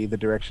probably the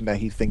direction that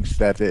he thinks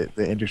that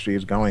the industry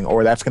is going,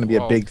 or that's going to be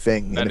a big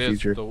thing in the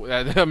future.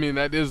 I mean,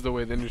 that is the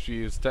way the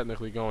industry is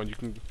technically going.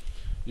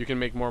 You can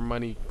make more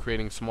money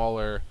creating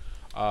smaller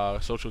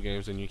social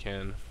games than you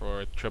can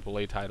for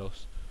AAA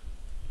titles.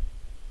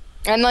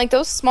 And like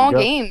those small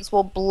games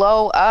will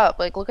blow up.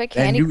 Like look at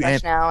Candy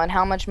Crush now and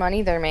how much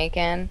money they're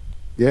making.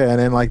 Yeah, and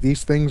then like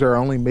these things are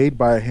only made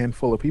by a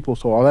handful of people,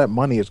 so all that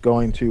money is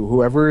going to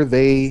whoever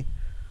they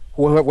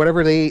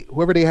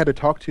had to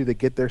talk to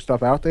get their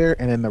stuff out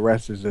there, and then the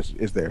rest is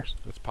theirs.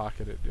 It's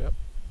pocketed. Yep.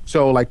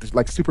 So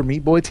like Super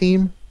Meat Boy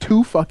team,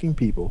 2 fucking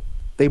people.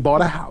 They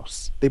bought a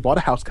house. They bought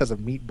a house because of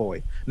Meat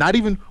Boy. We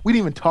didn't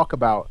even talk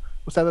about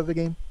what's that other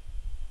game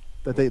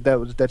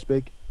that's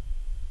big.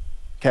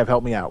 Kev,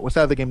 help me out. What's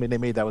that other game that they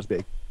made that was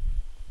big?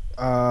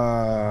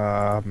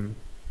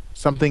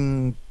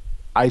 Something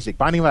Isaac.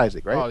 Binding of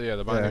Isaac, right? Oh yeah,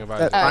 the Binding of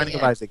Isaac. Binding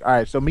of Isaac. All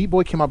right, so Meat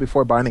Boy came out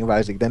before Binding of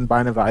Isaac, then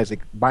Binding of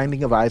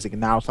Isaac,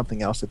 and now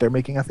something else that they're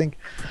making, I think.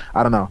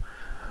 I don't know.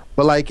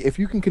 But like if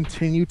you can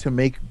continue to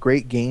make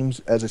great games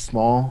as a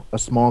small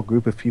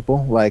group of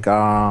people, like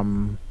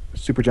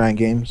Supergiant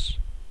Games,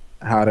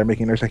 how they're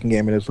making their second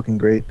game and it's looking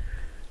great,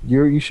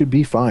 you should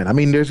be fine. I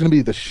mean, there's gonna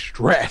be the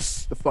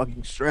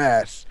fucking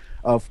stress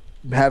of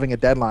having a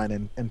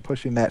deadline and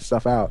pushing that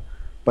stuff out.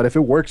 But if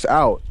it works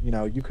out,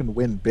 you can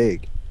win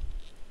big.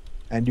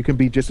 And you can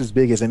be just as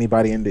big as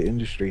anybody in the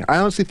industry. I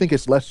honestly think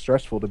it's less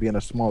stressful to be in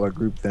a smaller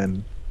group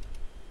than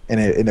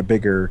in a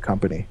bigger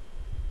company.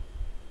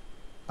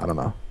 I don't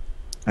know.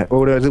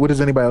 What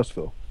does anybody else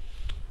feel?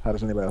 How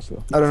does anybody else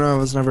feel? I don't know. I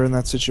was never in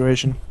that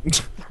situation.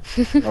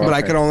 But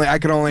I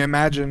could only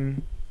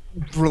imagine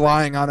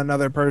relying on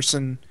another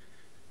person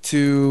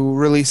to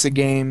release a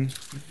game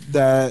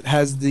that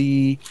has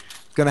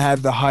gonna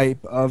have the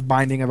hype of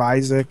Binding of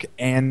Isaac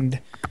and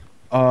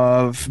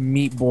of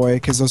Meat Boy,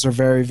 because those are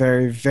very,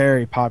 very,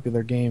 very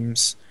popular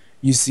games.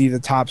 You see the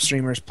top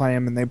streamers play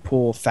them and they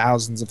pull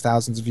thousands of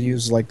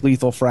views, like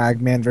Lethal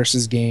Frag, Man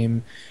vs.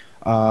 Game,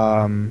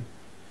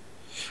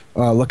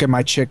 Look at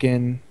My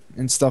Chicken,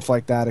 and stuff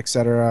like that,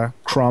 etc.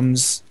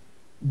 Crumbs,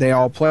 they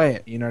all play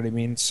it, you know what I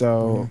mean?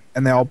 So,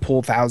 and they all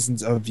pull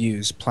thousands of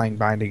views playing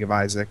Binding of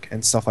Isaac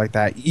and stuff like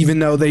that. Even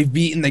though they've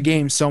beaten the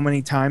game so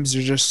many times,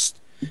 they're just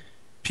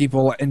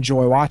people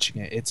enjoy watching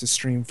it. It's a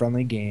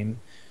stream-friendly game.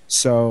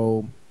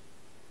 So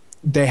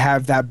they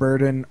have that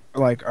burden,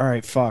 like, all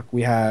right, fuck,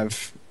 we're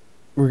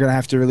going to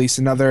have to release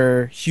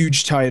another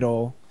huge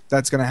title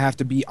that's going to have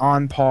to be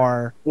on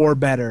par or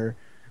better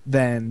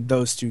than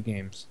those 2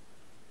 games.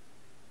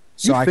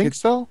 So you think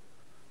so?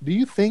 Do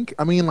you think?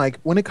 I mean, like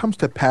when it comes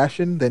to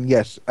passion, then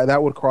yes,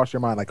 that would cross your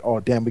mind. Like, oh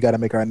damn, we got to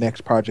make our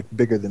next project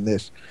bigger than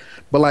this.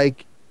 But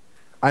like,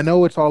 I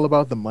know it's all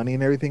about the money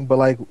and everything. But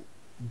like,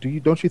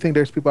 don't you think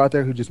there's people out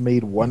there who just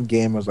made one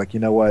game and was like, you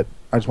know what,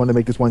 I just want to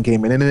make this one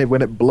game, and then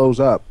when it blows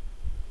up,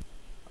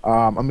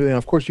 I mean,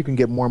 of course you can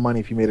get more money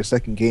if you made a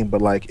second game,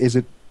 but like, is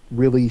it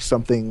really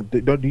something?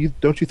 Don't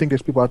you think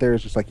there's people out there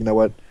who's just like, you know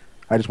what,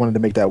 I just wanted to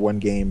make that one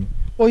game.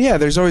 Well, yeah,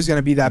 there's always going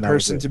to be that And that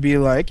was person it. to be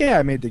like, yeah,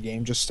 I made the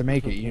game just to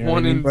make it. You know One what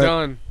I mean? and But-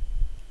 done.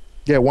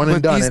 Yeah, one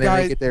and But done, these and then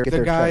guys, they get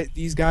their shot.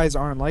 these guys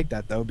aren't like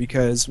that though,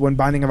 because when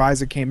Binding of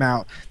Isaac came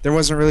out, there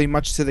wasn't really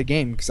much to the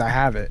game because I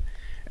have it,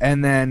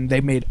 and then they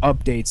made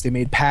updates, they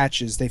made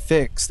patches, they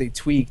fixed, they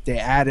tweaked, they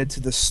added to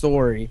the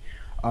story,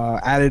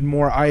 added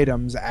more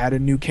items,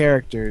 added new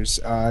characters,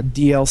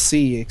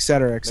 DLC,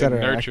 etc., They etc.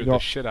 nurtured the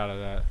shit out of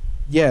that.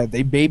 Yeah,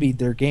 they babied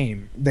their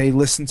game. They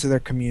listened to their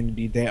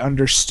community. They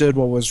understood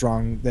what was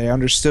wrong. They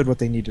understood what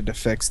they needed to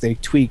fix. They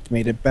tweaked,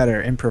 made it better,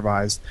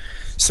 improvised.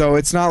 So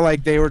it's not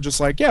like they were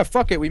just like, yeah,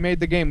 fuck it, we made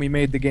the game, we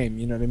made the game.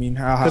 You know what I mean?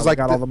 How Because, we like,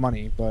 got the- all the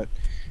money, but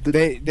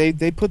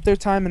they put their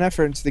time and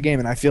effort into the game,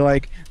 and I feel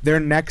like their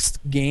next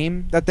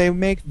game that they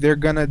make, they're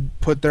gonna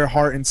put their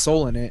heart and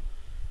soul in it,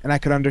 and I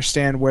could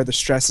understand where the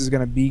stress is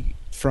gonna be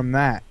from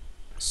that.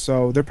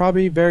 So they're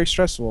probably very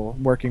stressful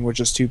working with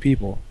just two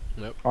people.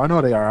 Oh, I know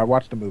they are. I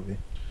watched the movie.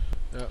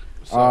 Yep.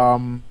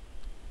 So,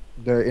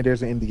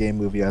 There's an indie game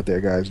movie out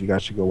there, guys. You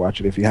guys should go watch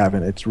it if you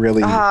haven't. It's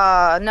really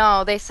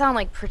No, they sound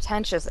like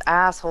pretentious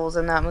assholes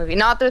in that movie.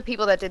 Not the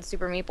people that did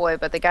Super Meat Boy,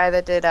 but the guy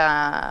that did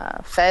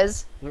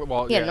Fez.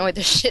 well, He yeah, annoyed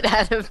the shit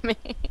out of me.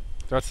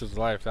 that's his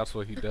life. That's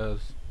what he does.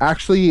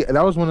 actually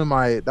that was one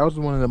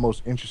of the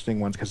most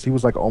interesting ones because he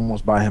was like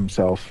almost by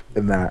himself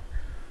in that.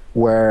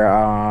 Where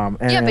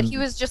and Yeah, but he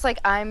was just like,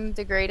 I'm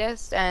the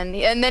greatest, and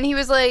then he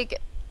was like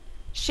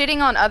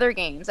shitting on other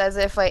games as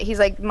if like he's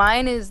like,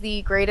 mine is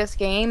the greatest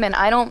game, and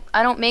I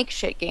don't make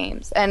shit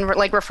games, and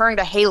like referring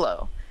to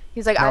Halo.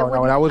 He's like,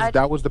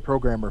 that was the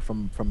programmer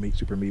from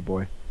Super Meat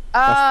Boy.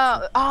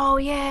 Oh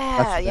yeah,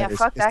 that's- yeah, it's-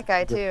 fuck it's that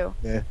guy the- too.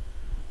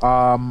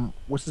 Yeah.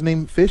 What's his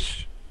name?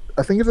 Fish?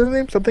 I think is his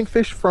name something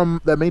Fish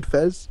from that made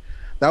Fez.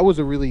 That was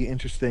a really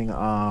interesting.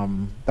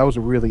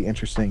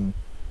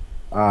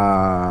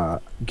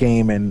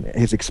 Game and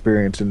his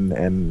experience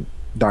and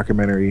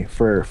documentary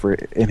for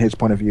in his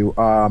point of view.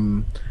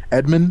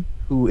 Edmund,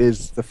 who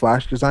is the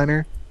Flash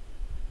designer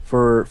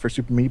for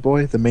Super Meat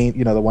Boy, the main,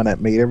 the one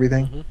that made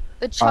everything.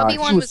 The chubby he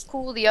one was- was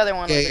cool. The other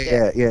one was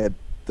a dick.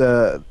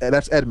 Yeah.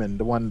 That's Edmund,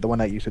 the one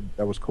that you said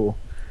that was cool.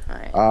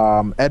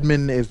 Alright.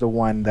 Edmund is the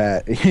one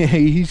that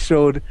he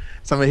showed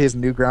some of his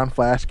Newground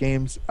Flash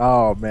games.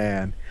 Oh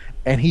man,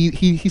 and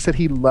he said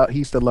he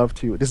used to love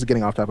to. This is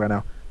getting off topic right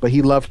now, but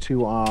he loved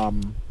to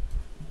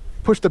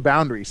push the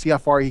boundaries, see how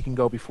far he can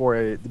go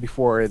before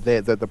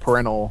the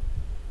parental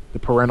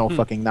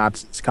fucking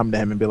Nazis come to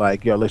him and be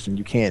like, yo, listen,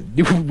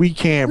 we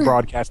can't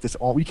broadcast this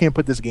on, we can't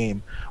put this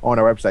game on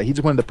our website. He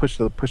just wanted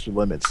to push the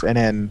limits, and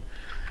then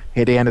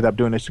they ended up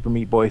doing a Super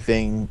Meat Boy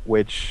thing,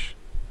 which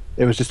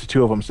it was just the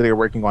two of them, so they were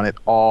working on it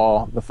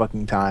all the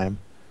fucking time.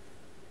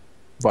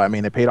 But I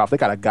mean, it paid off. They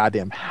got a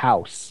goddamn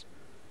house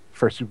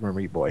for Super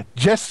Meat Boy,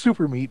 just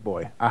Super Meat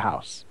Boy, a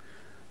house.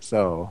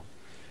 So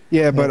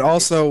Yeah, but Yeah.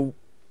 also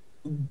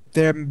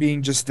them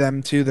being just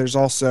them too, there's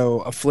also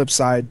a flip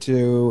side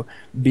to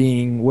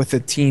being with a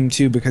team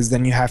too, because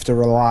then you have to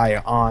rely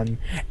on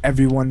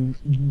everyone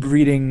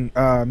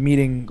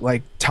meeting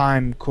like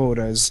time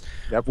quotas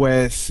Yep.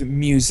 with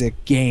music,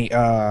 game,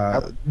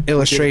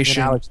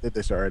 illustration. And Alex did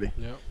this already.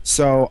 Yep.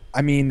 So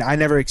I mean, I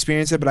never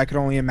experienced it, but I could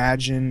only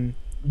imagine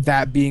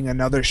that being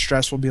another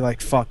stress. Will be like,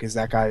 fuck, is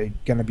that guy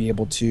gonna be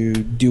able to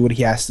do what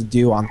he has to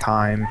do on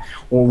time,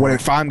 or what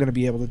if I'm gonna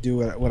be able to do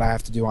what I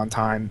have to do on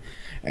time?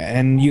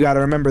 And you got to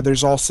remember,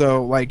 there's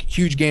also like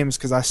huge games,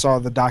 because I saw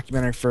the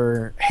documentary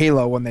for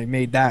Halo when they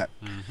made that.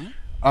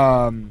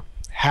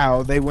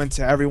 How they went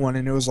to everyone,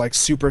 and it was like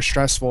super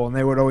stressful, and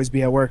they would always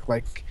be at work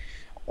like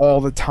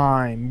all the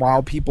time.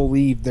 While people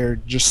leave, they're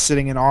just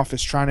sitting in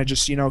office trying to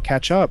just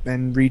catch up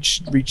and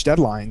reach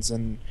deadlines.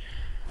 And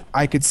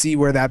I could see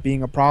where that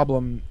being a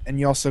problem. And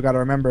you also got to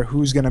remember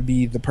who's going to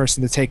be the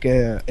person to take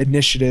a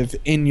initiative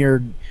in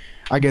your,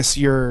 I guess,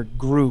 your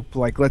group.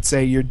 Like, let's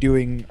say you're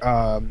doing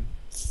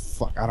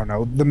I don't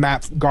know, the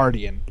map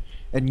Guardian,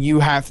 and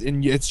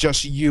it's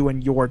just you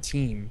and your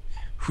team.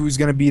 Who's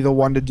gonna be the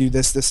one to do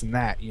this, and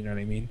that? You know what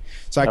I mean?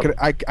 So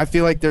I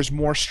feel like there's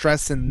more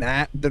stress in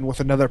that than with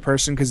another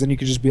person, because then you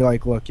could just be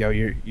like, look, yo,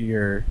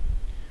 you're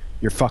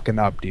fucking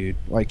up, dude.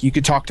 Like, you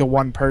could talk to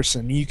one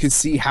person, you could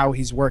see how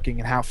he's working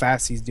and how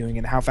fast he's doing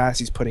and how fast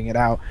he's putting it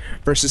out,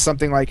 versus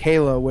something like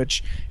Halo,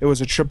 which it was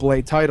a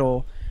AAA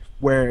title,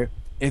 where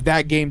if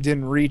that game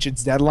didn't reach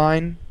its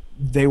deadline,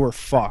 they were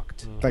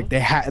fucked. Like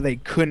they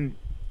couldn't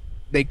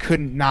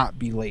not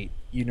be late.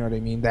 You know what I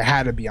mean? They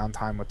had to be on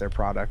time with their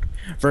product.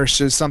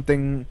 Versus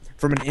something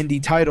from an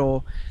indie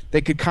title,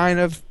 they could kind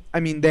of, I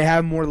mean, they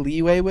have more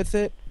leeway with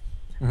it,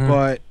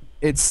 but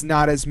it's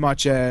not as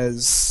much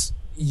as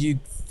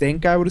you'd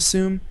think, I would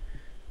assume.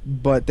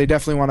 but they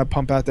definitely want to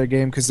pump out their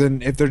game, because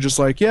then if they're just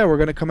like, yeah, we're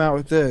gonna come out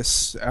with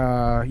this,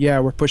 yeah,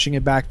 we're pushing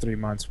it back 3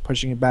 months,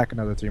 pushing it back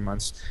another 3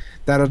 months,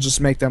 that'll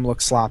just make them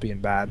look sloppy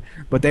and bad.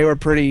 But they were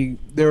pretty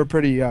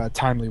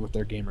timely with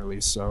their game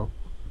release, so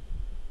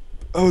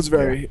I was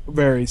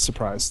very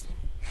surprised.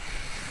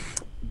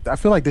 I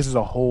feel like this is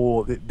a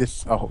whole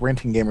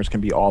Ranting Gamers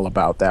can be all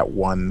about the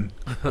one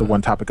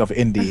topic of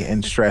indie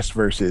and stress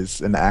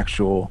versus an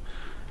actual.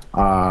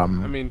 I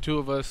mean,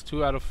 two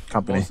out of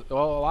company. a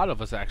lot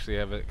of us actually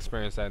have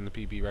experienced that in the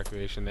PB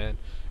Recreation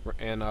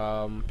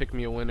and Pick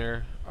Me a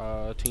Winner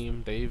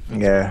team.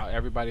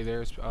 Everybody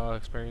there's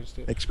experienced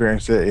it.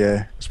 Experienced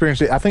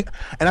it. I think,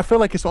 and I feel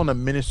like it's on a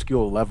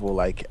minuscule level.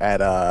 Like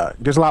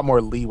there's a lot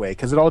more leeway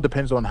because it all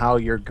depends on how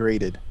you're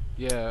graded.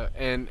 Yeah,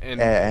 and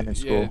in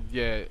school.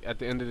 Yeah. At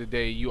the end of the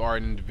day, you are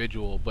an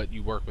individual, but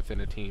you work within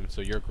a team,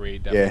 so your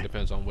grade definitely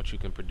depends on what you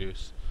can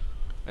produce.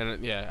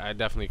 And I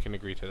definitely can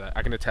agree to that.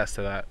 I can attest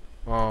to that.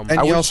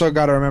 And you also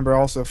got to remember,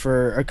 also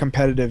for a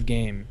competitive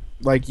game,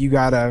 like you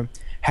gotta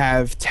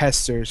have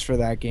testers for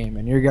that game,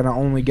 and you're gonna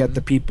only get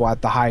the people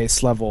at the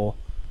highest level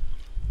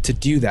to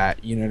do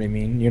that. You know what I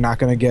mean? You're not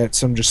gonna get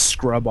some just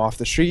scrub off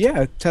the street.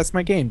 Yeah, test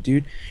my game,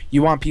 dude.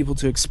 You want people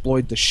to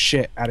exploit the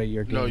shit out of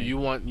your game. No, you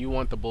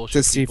want the bullshit.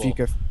 To see people. if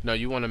you can. No,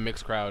 you want a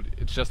mixed crowd.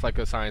 It's just like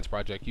a science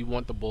project. You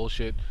want the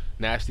bullshit,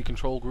 nasty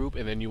control group,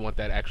 and then you want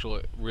that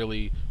actual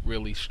really,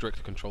 really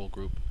strict control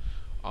group.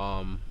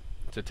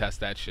 To test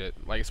that shit,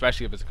 like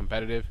especially if it's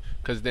competitive,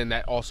 because then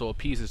that also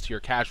appeases to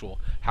your casual.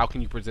 How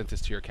can you present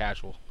this to your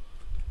casual?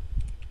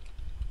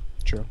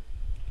 True.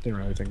 Didn't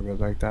really think about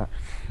it like that.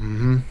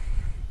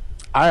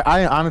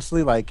 I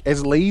honestly, like,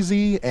 as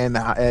lazy and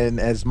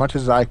as much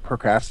as I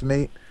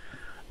procrastinate,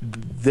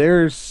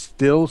 there's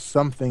still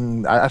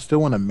something I still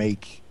want to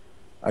make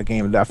a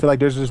game. I feel like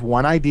there's this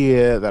one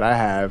idea that I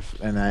have,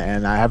 and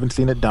I haven't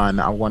seen it done.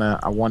 I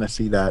wanna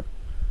see that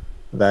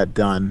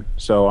done.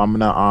 So I'm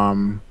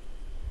gonna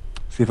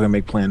see if I can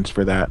make plans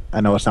for that.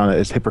 I know it sounded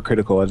as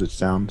hypocritical as it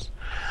sounds,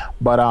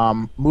 but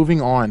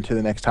moving on to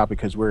the next topic,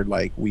 because we're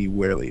like we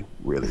really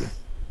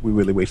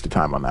wasted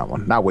time on that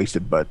one. Not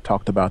wasted, but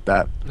talked about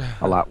that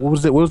a lot. What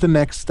was the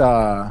next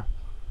topic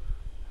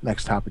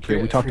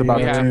here? We talked about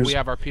we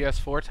have our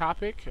PS4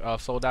 topic,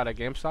 sold out at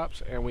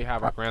GameStops, and we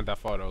have our Grand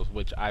Theft Autos,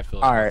 which I feel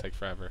is gonna take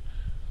forever.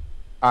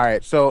 All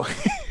right, so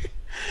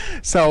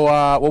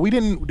well, we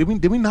didn't.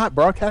 Did we not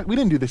broadcast? We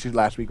didn't do this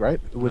last week, right?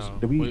 We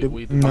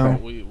did not.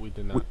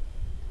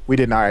 We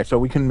didn't. All right, so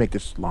we can make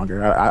this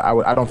longer.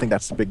 I don't think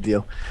that's a big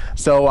deal.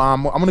 So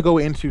I'm gonna go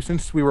into,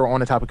 since we were on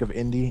the topic of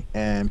indie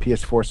and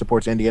PS4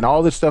 supports indie and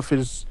all this stuff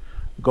is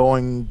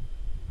going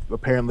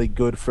apparently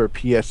good for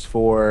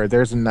PS4.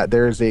 There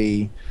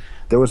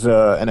was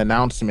an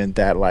announcement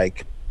that,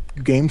 like,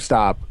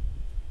 GameStop,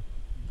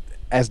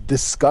 as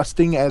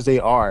disgusting as they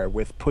are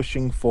with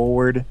pushing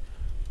forward,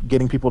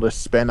 getting people to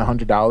spend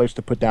 $100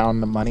 to put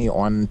down the money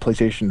on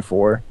PlayStation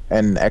 4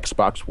 and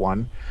Xbox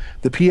One,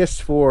 the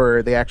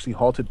PS4, they actually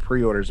halted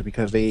pre-orders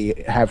because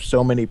they have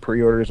so many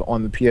pre-orders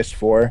on the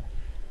PS4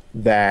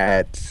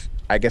 that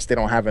I guess they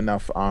don't have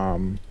enough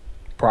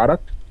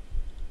product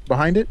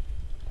behind it.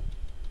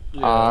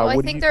 Yeah. Well, I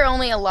think they're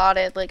only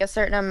allotted like a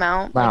certain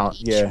amount like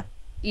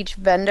each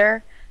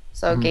vendor.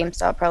 So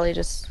GameStop probably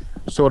just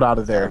sold out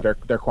of their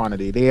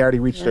quantity. They already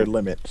reached their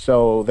limit,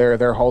 so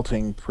they're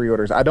halting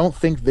pre-orders. I don't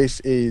think this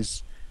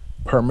is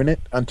permanent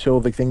until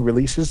the thing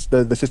releases,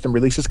 the system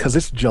releases, because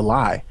it's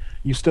July.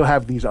 You still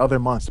have these other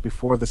months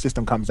before the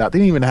system comes out. They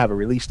didn't even have a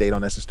release date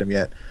on that system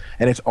yet,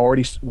 and it's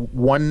already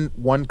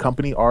one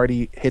company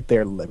already hit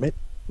their limit.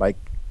 Like,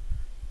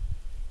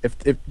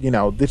 if you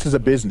know, this is a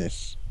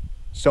business,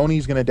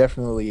 Sony's gonna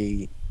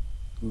definitely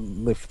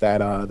lift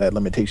that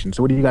limitation.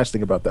 So what do you guys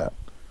think about that?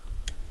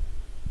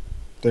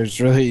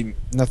 There's really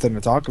nothing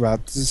to talk about.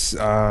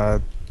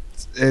 I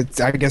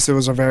guess it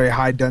was a very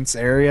high dense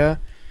area,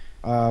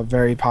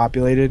 very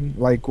populated.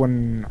 Like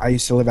when I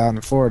used to live out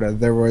in Florida,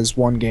 there was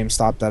one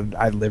GameStop that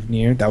I lived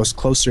near that was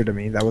closer to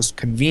me, that was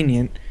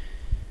convenient,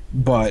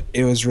 but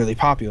it was really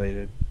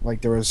populated.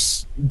 Like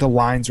the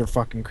lines were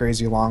fucking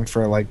crazy long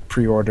for like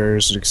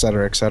pre-orders, et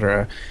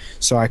cetera.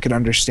 So I could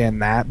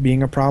understand that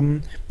being a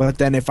problem. But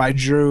then if I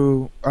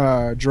drove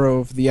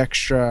the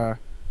extra,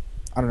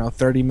 I don't know,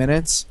 30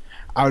 minutes,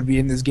 I would be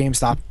in this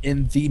GameStop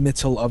in the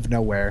middle of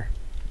nowhere.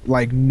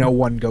 Like, no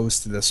one goes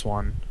to this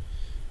one.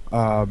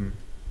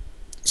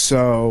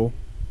 So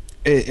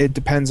it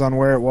depends on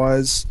where it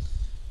was.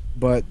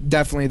 But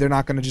definitely they're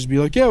not going to just be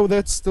like, yeah, well,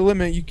 that's the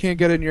limit. You can't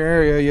get it in your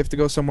area. You have to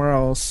go somewhere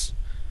else.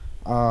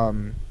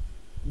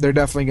 They're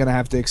definitely going to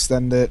have to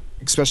extend it,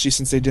 especially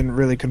since they didn't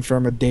really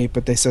confirm a date,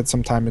 but they said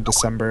sometime in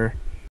December.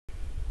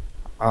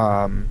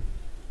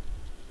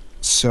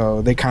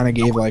 So they kind of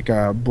gave like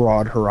a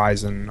broad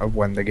horizon of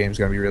when the game's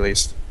going to be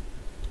released.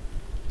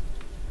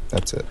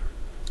 That's it.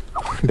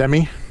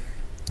 Demi?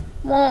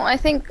 Well, I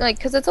think, like,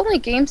 because it's only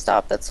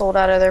GameStop that sold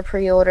out of their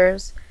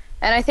pre-orders.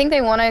 And I think they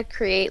want to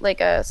create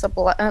like a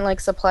supply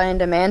and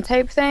demand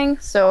type thing.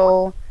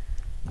 So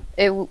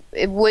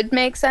it would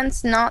make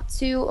sense not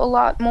to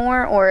allot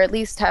more, or at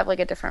least have like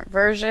a different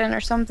version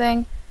or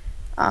something.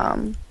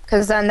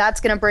 Because then that's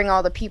going to bring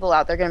all the people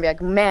out. They're going to be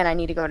like, man, I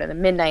need to go to the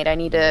midnight. I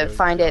need to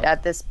find it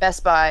at this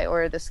Best Buy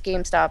or this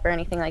GameStop or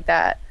anything like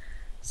that.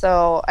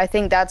 So I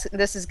think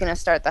this is going to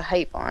start the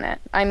hype on it.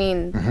 I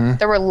mean,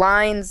 there were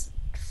lines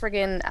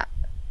friggin'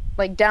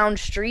 like down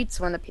streets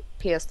when the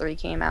PS3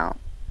 came out.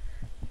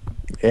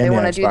 And they the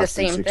want to do the Xbox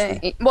same 360.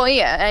 thing. Well,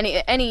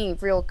 yeah, any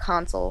real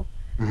console.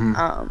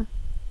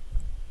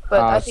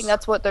 But I think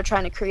that's what they're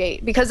trying to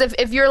create. Because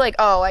if you're like,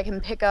 oh, I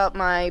can pick up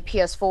my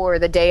PS4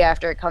 the day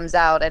after it comes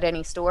out at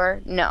any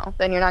store, no,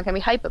 then you're not going to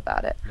be hype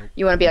about it. Nope.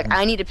 You want to be like,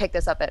 I need to pick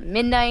this up at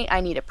midnight.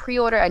 I need to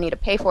pre-order. I need to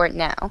pay for it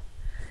now.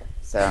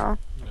 So.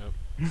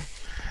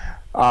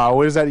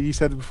 What is that you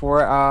said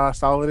before,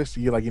 Solidus?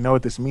 You like, you know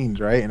what this means,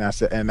 right? And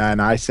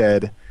I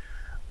said,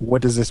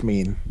 what does this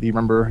mean? Do you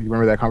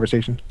remember that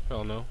conversation?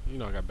 Hell no. You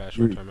know I got bad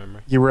short-term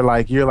memory. You're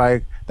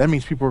like, that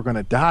means people are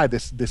gonna die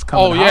this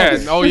coming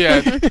holiday. Oh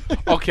yeah.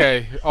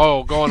 Okay.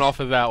 Oh, going off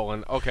of that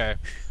one. Okay.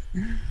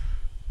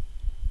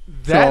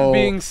 That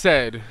being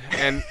said,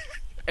 and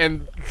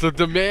the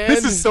demand.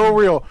 This is so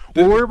real.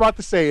 What we're about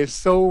to say is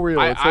so real.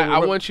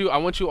 I want you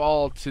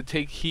all to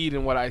take heed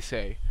in what I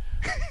say.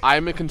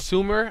 I'm a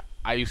consumer.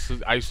 I used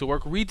to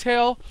work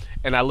retail,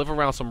 and I live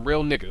around some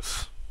real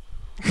niggas.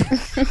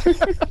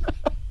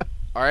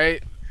 All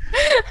right.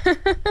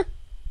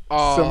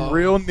 Some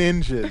real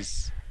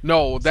ninjas.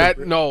 No,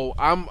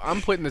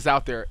 I'm putting this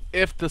out there.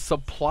 If the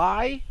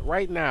supply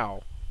right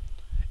now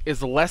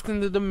is less than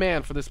the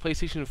demand for this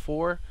PlayStation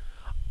 4,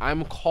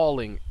 I'm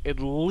calling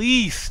at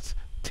least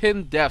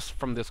 10 deaths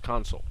from this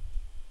console.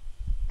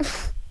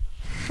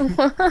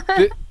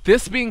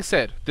 This being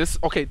said,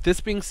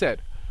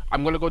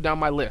 I'm gonna go down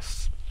my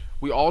list.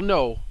 We all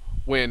know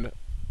when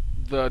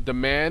the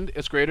demand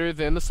is greater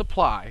than the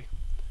supply,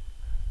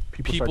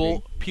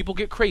 people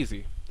get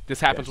crazy.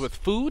 This happens with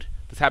food.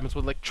 This happens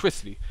with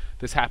electricity.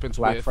 This happens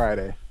Black with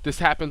Friday. This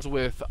happens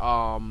with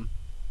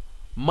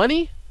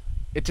money.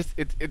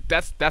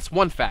 That's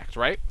one fact,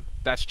 right?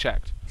 That's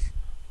checked.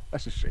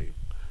 That's a shame.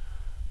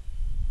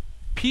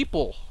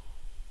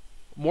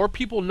 More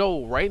people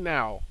know right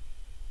now.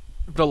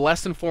 The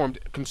less informed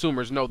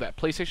consumers know that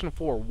PlayStation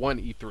 4 won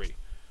E3.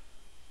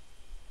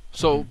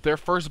 So their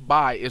first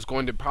buy is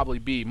going to probably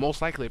be most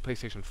likely a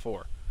PlayStation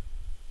 4.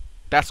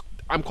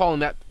 I'm calling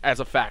that as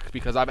a fact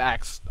because I've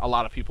asked a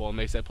lot of people and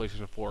they said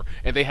PlayStation 4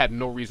 and they had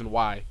no reason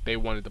why they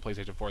wanted the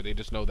PlayStation 4. They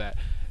just know that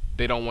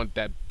they don't want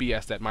that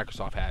BS that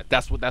Microsoft had.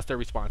 That's their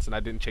response, and I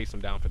didn't chase them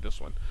down for this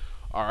one.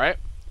 All right,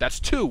 that's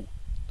 2.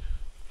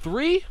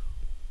 3.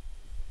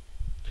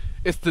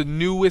 It's the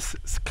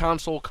newest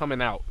console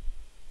coming out.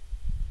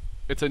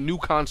 It's a new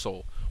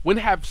console. When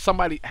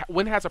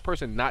has a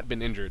person not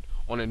been injured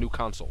on a new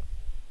console?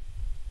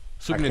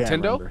 Super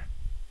Nintendo? Remember.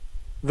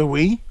 The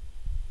Wii?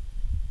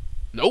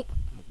 Nope.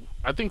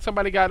 I think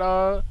somebody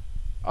got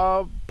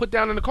put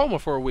down in a coma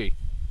for a Wii.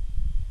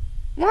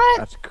 What?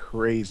 That's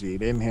crazy.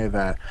 Didn't hear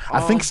that.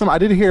 I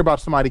did hear about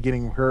somebody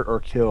getting hurt or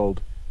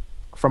killed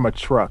from a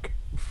truck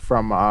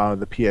from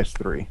the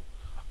PS3.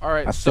 All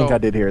right. I think I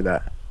did hear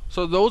that.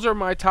 So those are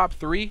my top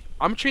 3.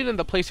 I'm treating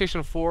the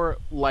PlayStation 4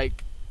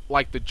 like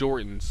the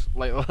Jordans.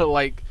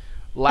 Like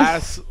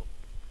last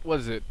what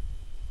is it?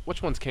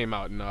 Which ones came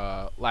out in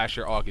last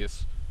year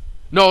August?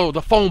 No,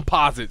 the foam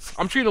posits.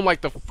 I'm treating them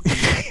like the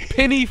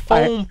penny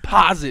foam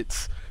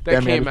posits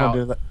that came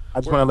out. I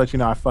just want to let you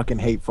know I fucking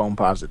hate foam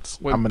posits.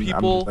 When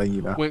people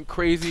you know. went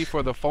crazy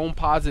for the foam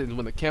posits, and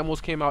when the camels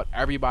came out,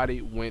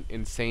 everybody went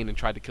insane and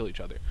tried to kill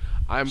each other.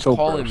 I'm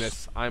calling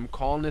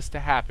this to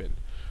happen.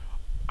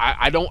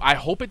 I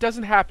hope it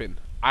doesn't happen.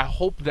 I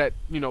hope that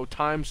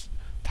times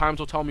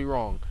will tell me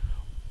wrong,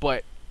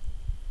 but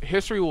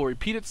history will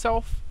repeat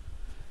itself.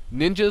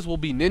 Ninjas will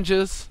be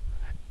ninjas,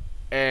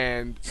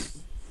 and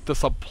the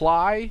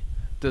supply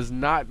does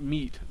not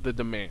meet the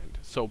demand.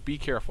 So be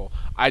careful.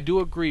 I do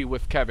agree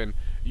with Kevin.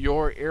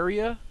 Your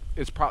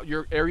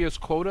area's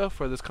quota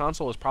for this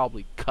console is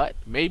probably cut.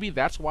 Maybe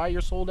that's why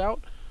you're sold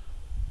out.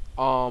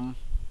 Well,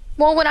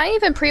 when I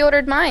even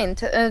pre-ordered mine,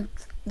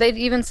 they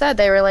even said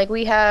they were like,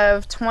 we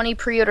have 20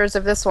 pre-orders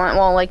of this one.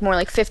 Well, like more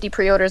like 50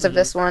 pre-orders of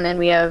this one, and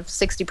we have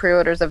 60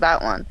 pre-orders of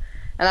that one.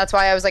 And that's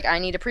why I was like, I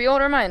need to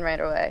pre-order mine right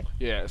away.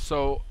 Yeah.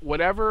 So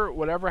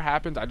whatever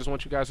happens, I just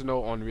want you guys to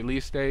know on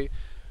release day,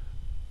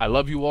 I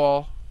love you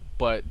all,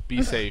 but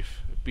be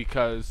safe,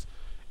 because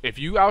if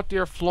you out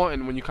there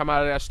flaunting when you come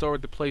out of that store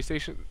with the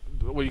PlayStation,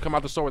 when you come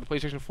out the store with the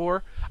PlayStation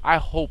 4, I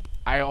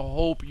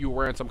hope you're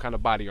wearing some kind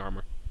of body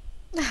armor,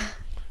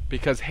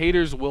 because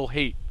haters will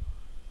hate.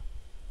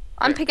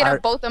 I'm picking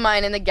up both of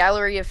mine in the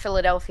Gallery of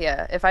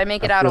Philadelphia. If I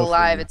make it out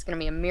alive, it's gonna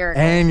be a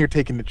miracle. And you're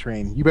taking the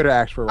train. You better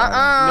ask for a ride.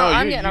 No,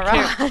 I'm getting a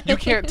ride. You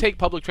can't take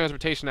public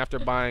transportation after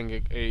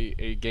buying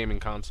a gaming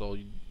console.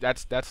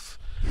 That's.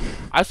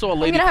 I saw a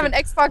lady. I'm gonna have an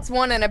Xbox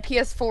One and a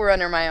PS4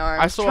 under my arm.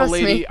 I saw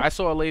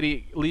a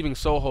lady leaving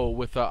Soho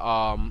with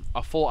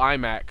a full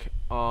iMac,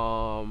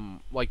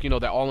 like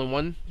that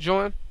all-in-one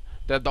joint,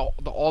 the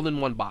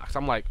all-in-one box.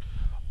 I'm like,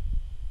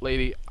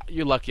 lady,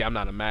 you're lucky I'm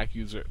not a Mac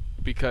user,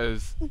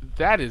 because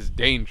that is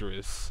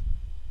dangerous.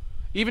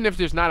 Even if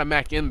there's not a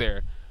Mac in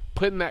there,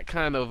 putting that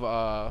kind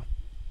of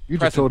You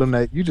just told him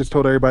that. You just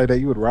told everybody that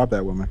you would rob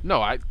that woman.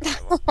 no, I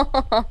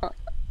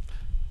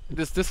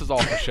this is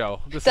all for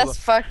show. That's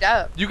fucked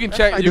up. You can That's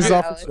check. fucked You This is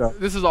up, all for Alex. show.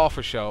 This is all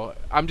for show.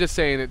 I'm just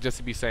saying it just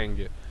to be saying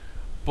it.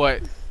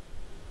 But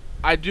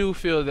I do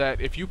feel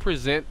that if you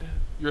present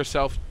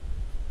yourself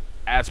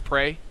as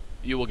prey,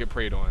 you will get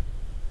preyed on.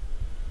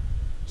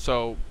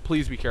 So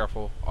please be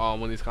careful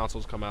when these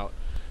consoles come out.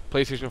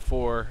 PlayStation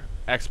 4,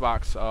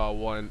 Xbox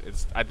One.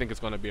 I think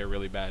it's going to be a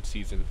really bad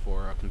season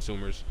for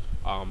consumers.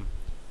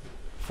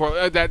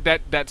 For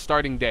that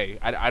starting day,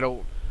 I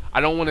don't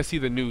want to see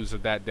the news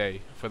of that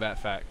day for that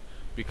fact,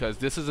 because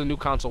this is a new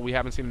console. We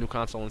haven't seen a new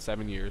console in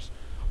 7 years.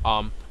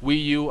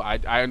 Wii U,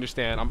 I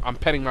understand. I'm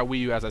petting my Wii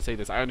U as I say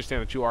this. I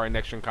understand that you are a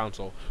next-gen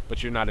console,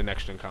 but you're not a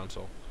next-gen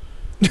console.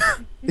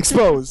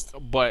 Exposed.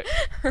 But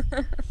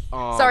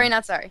Sorry,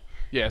 not sorry.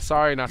 yeah,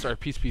 sorry, not sorry.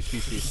 Peace, peace,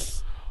 peace,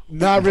 peace.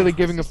 Not really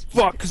giving a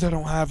fuck because I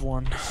don't have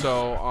one.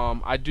 So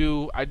I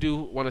do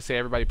want to say,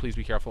 everybody, please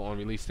be careful on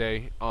release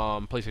day.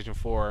 PlayStation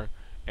 4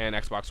 and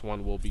Xbox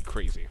One will be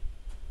crazy.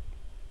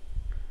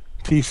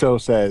 Tiso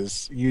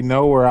says, "You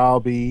know where I'll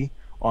be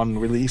on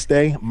release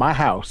day? My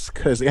house,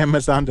 because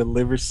Amazon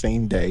delivers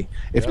same day.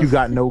 If you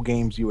got no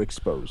games, you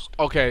exposed."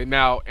 Okay,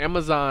 now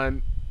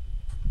Amazon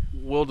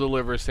will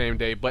deliver same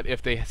day, but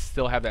if they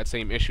still have that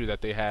same issue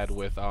that they had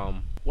with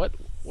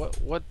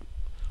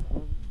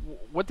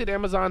what did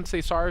Amazon say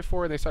sorry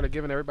for? And they started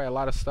giving everybody a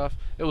lot of stuff.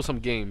 It was some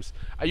games.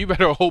 You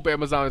better hope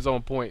Amazon is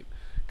on point,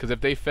 because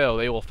if they fail,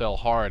 they will fail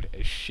hard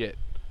as shit.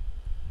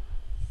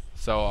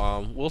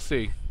 So we'll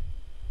see.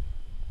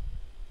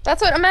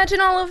 That's what.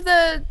 Imagine all of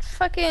the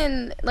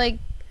fucking like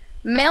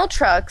mail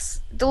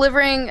trucks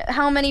delivering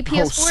how many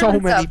PS4s so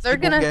and many stuff. They're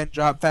people gonna getting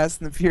dropped Fast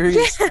and the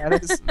Furious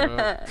status. True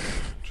that.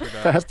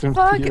 Fast and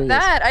fuck Furious.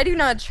 that. I do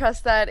not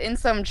trust that in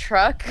some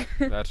truck.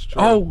 That's true.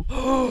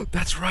 Oh,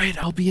 that's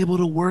right. I'll be able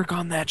to work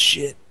on that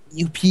shit.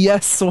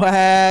 UPS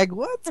swag.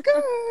 What's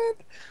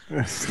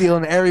good?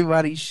 Stealing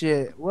everybody's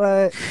shit.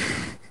 What?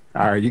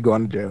 All right, you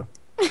going to jail.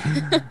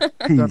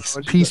 Peace,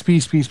 peace,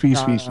 peace, peace,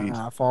 peace, peace, peace.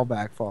 Nah, fall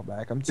back.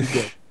 I'm too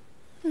good.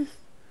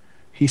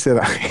 He said,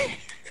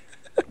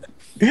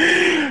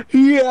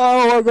 "Yeah,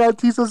 oh my God,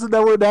 Tiso said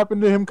that would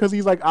happen to him because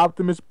he's like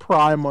Optimus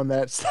Prime on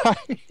that side."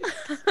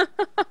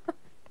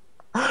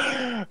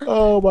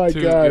 Oh my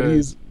Too God, good.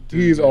 he's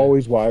Too good.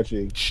 always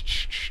watching.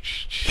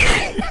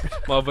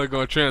 Motherfucker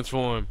gonna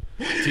transform.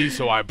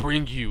 So I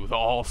bring you the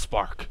All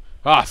Spark.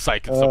 Ah,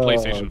 psych! It's the Oh,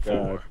 PlayStation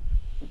God.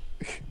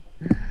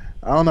 4.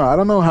 I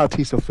don't know how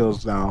Tiso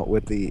feels now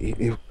with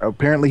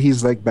apparently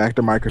he's like back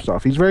to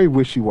Microsoft. He's very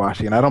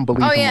wishy-washy, and I don't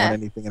believe Oh, him yeah. on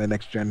anything in the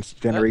next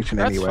generation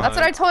That's anyway. fine. That's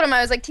what I told him.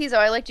 I was like, Tizo,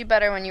 I liked you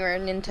better when you were a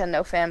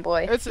Nintendo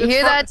fanboy. It's You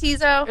hear fine. that,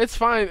 Tizo? It's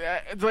fine.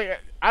 It's like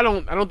I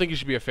don't think you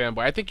should be a fanboy.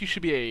 I think you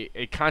should be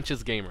a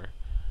conscious gamer.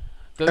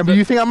 I mean,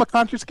 you think I'm a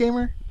conscious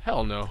gamer?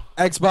 Hell no.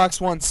 Xbox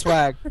One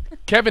swag.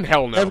 Kevin,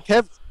 hell no.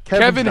 Kevin's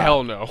Kevin, not.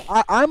 hell no.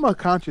 I'm a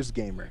conscious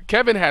gamer.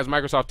 Kevin has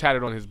Microsoft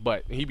tatted on his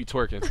butt. He be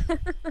twerking.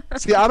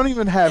 See, I don't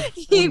even have.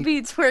 He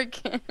be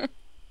twerking.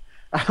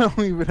 I don't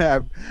even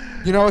have.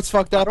 You know what's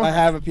fucked up? I don't- I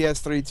have a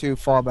PS3 too.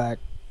 Fall back.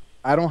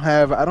 I don't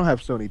have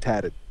Sony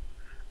tatted.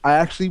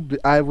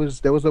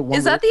 There was a one.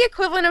 Is that the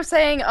equivalent of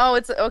saying, oh,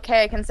 it's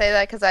okay, I can say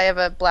that because I have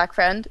a black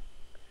friend?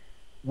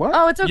 what?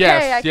 Oh, it's okay.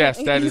 Yes, I can, yes,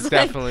 that he's is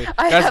like, definitely.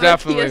 I That's have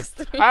definitely. A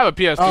PS3. I have a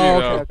PS3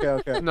 Oh, though.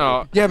 okay.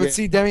 No. Yeah, but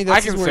see, Demi, I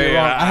this can is where say you're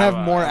wrong. that. I have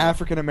more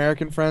African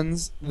American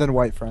friends than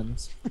white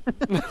friends.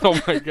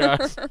 Oh my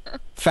God.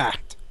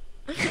 Fact.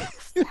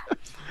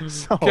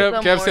 So,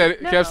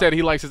 Kev said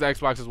he likes his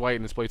Xbox is white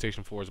and his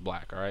PlayStation 4 is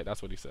black. All right,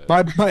 that's what he said.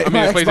 My mean, my the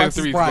PlayStation Xbox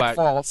 3 is is black. black.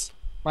 False.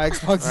 My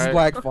Xbox is Alright.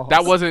 black. False.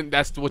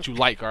 That's what you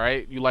like. All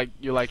right, you like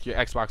your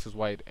Xbox is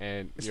white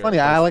and. it's your funny.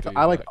 I like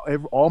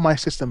PlayStation is all my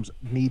systems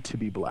need to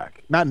be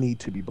black. Not need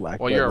to be black.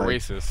 Well, but you're a like,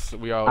 racist.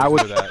 We I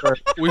always would knew that. prefer,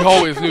 We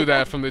always knew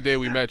that from the day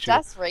we met you.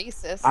 That's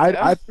racist.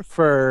 I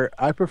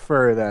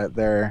prefer that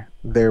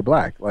they're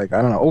black. Like,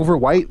 I don't know, over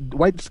white.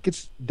 White just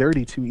gets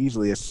dirty too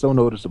easily. It's so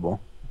noticeable.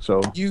 So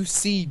You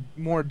see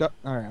more. All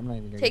right, I'm not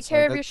even gonna Take get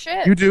care of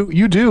started. your shit.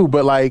 you do,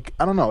 but like,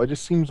 I don't know. It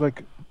just seems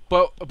like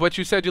But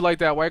you said you liked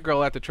that white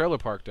girl at the trailer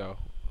park though.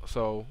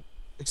 So,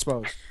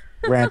 Exposed.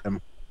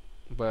 random.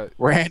 but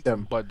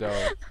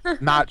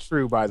Not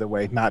true, by the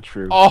way. Not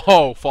true.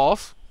 oh,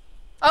 false.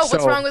 Oh, what's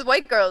So- wrong with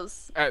white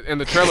girls In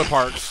the trailer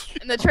parks.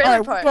 in the All trailer right,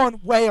 we're park? going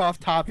way off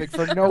topic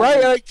for no Right?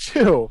 reason. Like,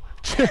 chill.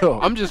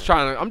 I'm just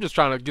trying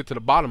to get to the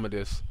bottom of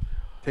this.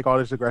 Take all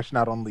this aggression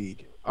out on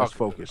League. Let's Okay.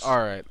 focus. All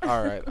right.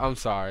 I'm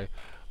sorry,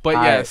 but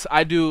All right. yes,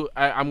 I do.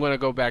 I'm gonna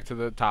go back to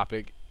the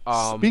topic.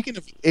 Speaking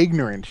of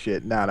ignorant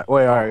shit, now.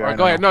 Wait, all right,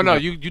 Go ahead. No,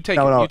 you take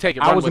it. You take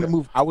it. I Run was with gonna it.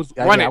 move. I was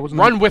Run yeah, it. I was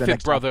gonna Run move to with the it,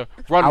 next brother.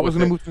 topic. Run I with was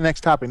gonna it. move to the next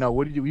topic. No,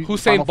 what did you?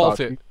 Hussein final thoughts?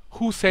 bolted.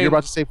 Hussein You're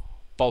about to say.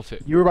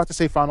 bolted. You were about to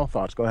say final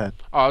thoughts. Go ahead.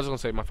 Oh, I was gonna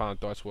say my final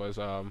thoughts was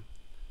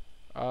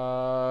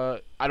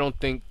I don't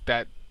think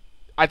that.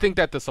 I think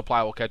that the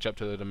supply will catch up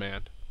to the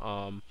demand.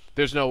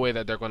 there's no way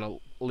that they're going to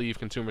leave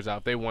consumers out.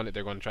 If they want it,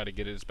 they're going to try to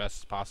get it as best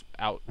as possible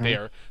out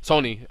there.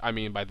 Sony, I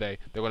mean by they're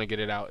going to get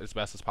it out as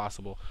best as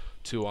possible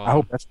to I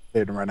hope that's what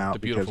they run out the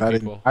because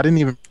beautiful I didn't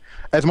even,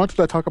 as much as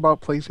I talk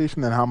about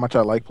PlayStation and how much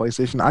I like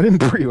PlayStation, I didn't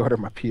pre-order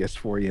my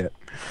PS4 yet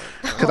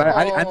because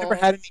I never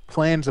had any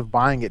plans of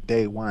buying it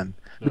day one.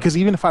 Because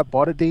even if I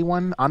bought it day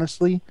one,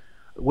 honestly,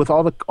 with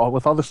all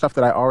the stuff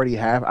that I already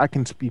have, I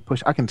can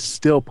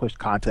still push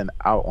content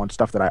out on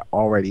stuff that I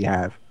already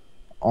have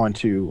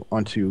onto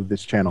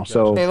this channel.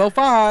 So Halo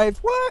 5.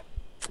 What?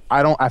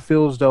 I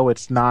feel as though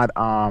it's not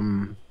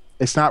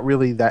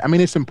really that. I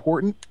mean, it's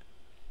important,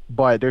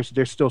 but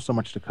there's still so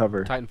much to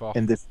cover Titanfall.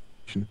 in this.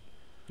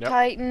 Yep.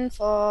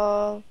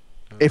 Titanfall.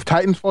 If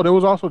Titanfall, there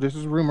was also, this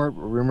is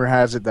rumor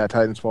has it that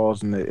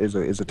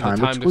Titanfall is a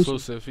timed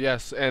exclusive.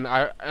 Yes, and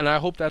I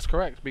hope that's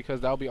correct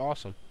because that would be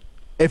awesome.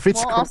 If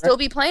it's I'll still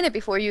be playing it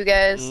before you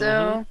guys,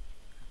 so.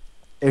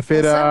 If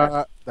it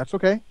that's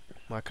okay.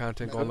 My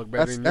content gonna look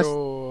better than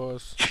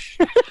yours.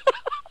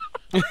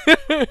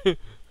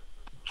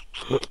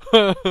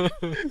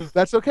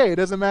 That's okay. It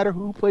doesn't matter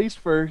who plays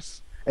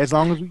first, as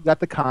long as we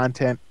got the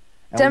content.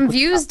 Them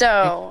views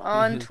though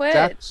on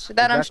Twitch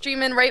that I'm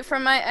streaming right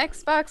from my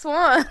Xbox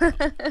One.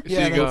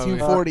 Yeah, the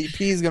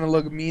 240p is gonna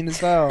look mean as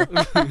hell.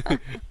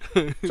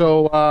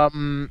 So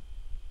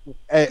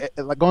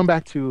like going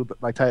back to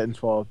like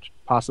Titanfall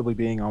possibly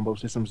being on both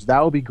systems,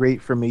 that would be great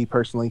for me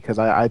personally because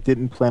I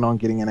didn't plan on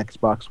getting an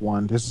Xbox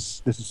One.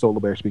 This is Solar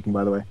Bear speaking,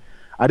 by the way.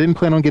 I didn't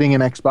plan on getting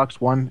an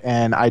Xbox One,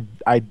 and I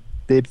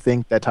did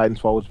think that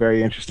Titanfall was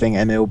very interesting,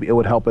 and it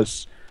would help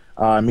us.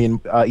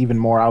 Even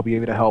more. I'll be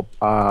able to help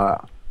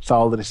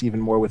Solidus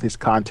even more with his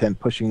content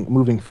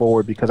moving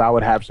forward because I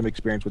would have some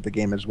experience with the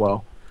game as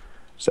well.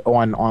 So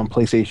on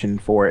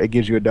PlayStation 4, it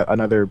gives you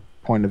another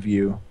point of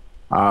view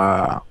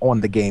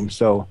on the game.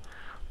 So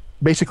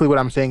basically, what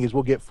I'm saying is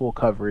we'll get full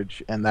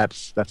coverage, and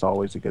that's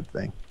always a good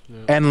thing. Yeah.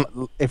 And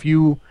if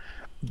you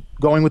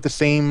going with the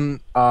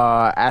same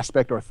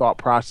aspect or thought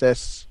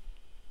process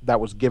that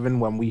was given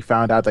when we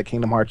found out that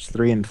Kingdom Hearts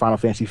 3 and Final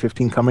Fantasy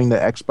 15 coming to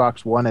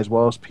Xbox One as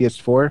well as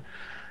PS4.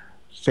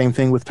 Same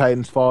thing with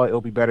Titanfall.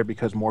 It'll be better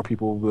because more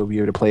people will be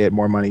able to play it,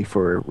 more money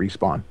for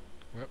Respawn.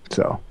 Yep.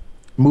 So,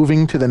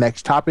 moving to the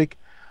next topic,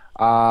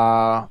 we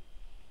were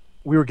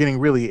getting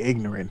really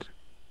ignorant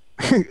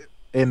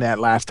in that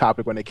last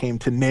topic when it came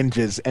to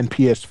ninjas and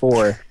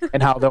PS4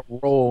 and how they'll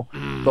roll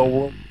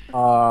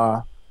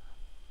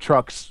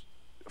trucks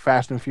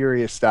Fast and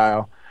Furious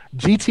style.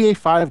 GTA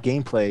 5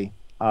 gameplay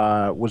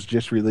was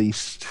just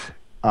released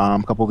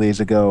a couple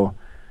days ago.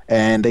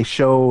 And they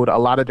showed a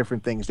lot of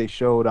different things. They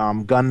showed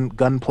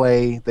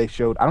gunplay. They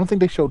showed. I don't think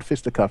they showed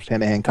fisticuffs,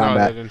 hand-to-hand combat.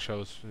 No, they didn't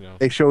show.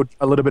 They showed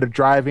a little bit of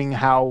driving,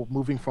 how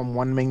moving from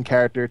one main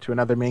character to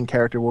another main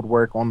character would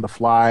work on the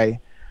fly.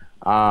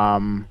 Did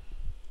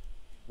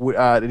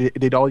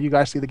all you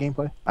guys see the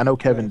gameplay? I know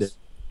Kevin did.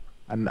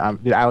 And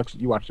did Alex?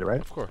 You watched it,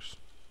 right? Of course.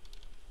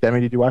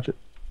 Demi, did you watch it?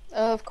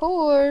 Of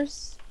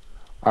course.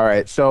 All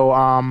right. So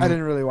I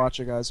didn't really watch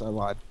it, guys. So I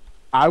lied.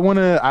 I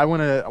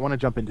wanna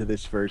jump into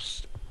this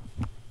first.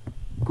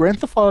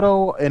 Grand Theft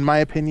Auto, in my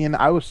opinion,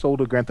 I was sold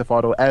to Grand Theft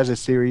Auto as a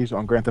series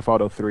on Grand Theft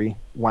Auto 3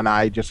 when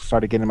I just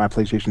started getting my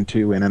PlayStation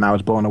 2, and then I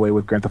was blown away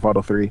with Grand Theft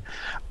Auto 3.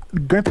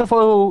 Grand Theft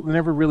Auto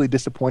never really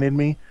disappointed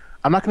me.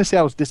 I'm not going to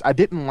say I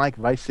didn't like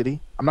Vice City.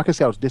 I'm not going to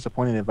say I was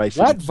disappointed in Vice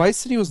City. What? Vice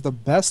City was the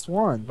best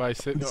one. Vice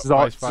City,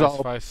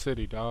 Vice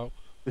City, dog.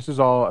 This is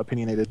all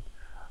opinionated.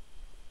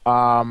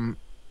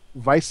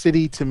 Vice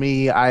City to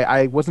me,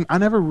 I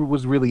never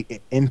was really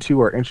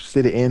into or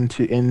interested in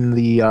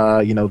the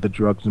the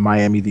drugs in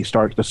Miami, the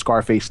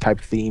Scarface type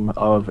theme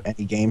of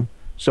any game.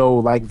 So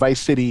like Vice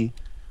City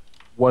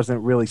wasn't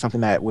really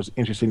something that was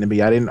interesting to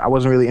me. I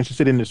wasn't really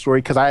interested in the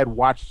story because I had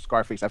watched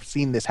Scarface. I've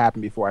seen this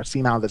happen before. I've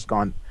seen how this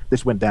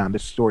went down,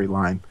 this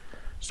storyline.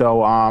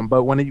 So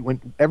but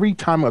when every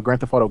time a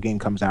Grand Theft Auto game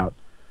comes out,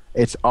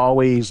 it's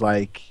always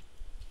like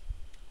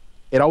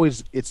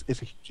it's a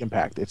huge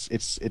impact. It's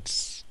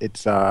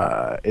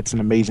an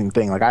amazing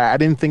thing. Like I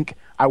didn't think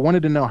I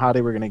wanted to know how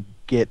they were gonna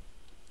get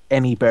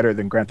any better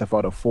than Grand Theft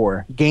Auto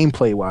 4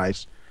 gameplay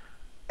wise,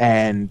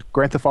 and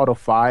Grand Theft Auto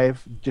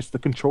 5 just the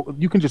control.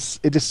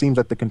 It just seems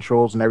like the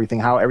controls and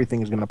everything, how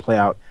everything is gonna play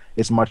out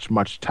is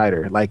much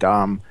tighter. Like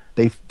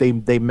they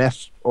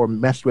messed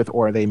with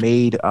or they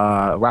made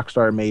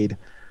Rockstar made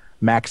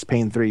Max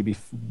Payne 3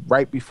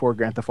 right before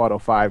Grand Theft Auto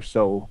 5,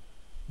 so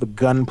the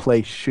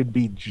gunplay should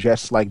be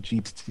just like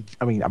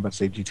I'm about to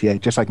say GTA,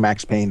 just like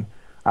Max Payne.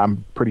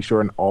 I'm pretty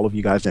sure all of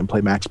you guys didn't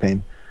play Max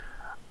Payne.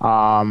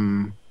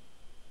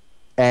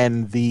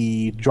 And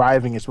the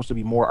driving is supposed to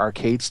be more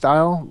arcade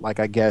style, like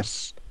I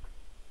guess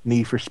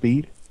Need for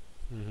Speed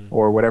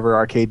or whatever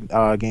arcade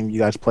game you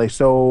guys play.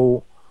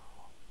 So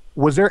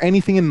was there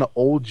anything in the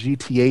old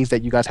GTAs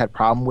that you guys had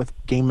problem with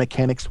game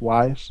mechanics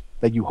wise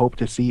that you hope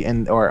to see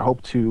or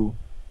hope to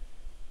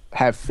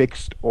have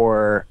fixed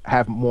or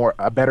have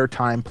a better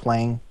time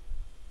playing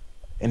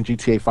in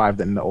GTA 5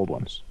 than the old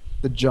ones?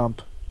 The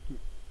jump.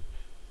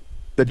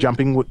 The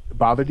jumping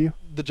bothered you?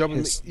 The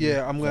jumping,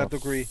 yeah, I'm gonna have to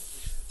agree.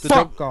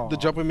 The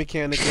jumping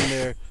mechanic in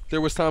there.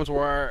 There was times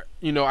where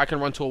I can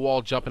run to a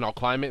wall, jump, and I'll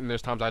climb it, and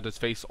there's times I just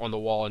face on the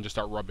wall and just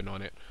start rubbing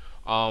on it.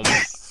 I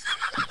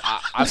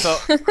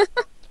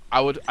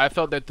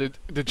felt that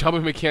the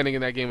jumping mechanic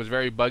in that game was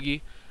very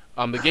buggy.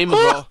 The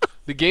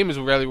game is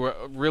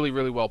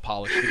really well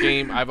polished. The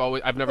game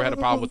I've never had a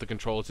problem with the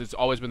controls. It's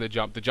always been the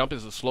jump. The jump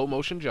is a slow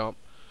motion jump.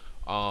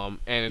 And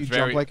it's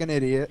jump like an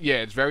idiot. Yeah,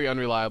 it's very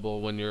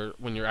unreliable when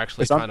you're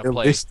actually trying to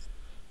play.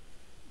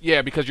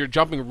 Yeah, because you're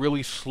jumping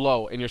really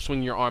slow and you're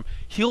swinging your arm.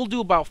 He'll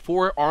do about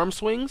 4 arm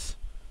swings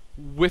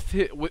with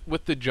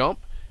the jump.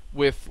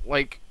 With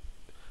like,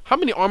 how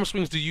many arm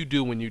swings do you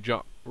do when you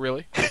jump?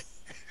 Really?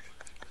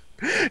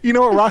 You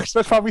know what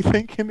Rockstar's probably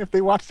thinking if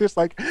they watch this?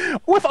 Like,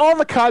 with all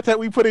the content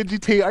we put in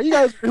GT, are you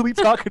guys really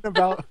talking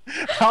about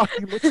how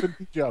he looks when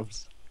he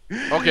jumps?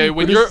 Okay,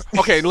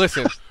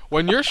 listen.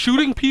 When you're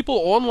shooting people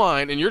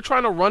online and you're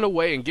trying to run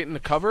away and get into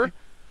cover,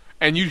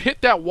 and you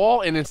hit that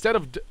wall, and instead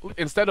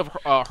of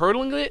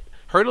hurdling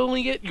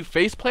it, you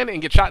face plant it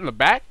and get shot in the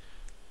back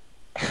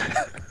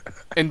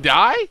and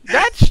die.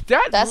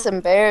 That's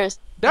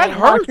embarrassing. That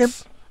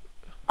hurts.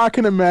 I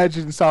can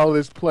imagine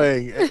Solidus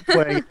playing,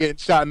 getting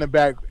shot in the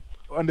back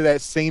under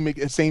that same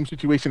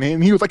situation,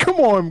 and he was like, "Come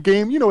on,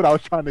 game, you know what I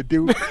was trying to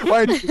do.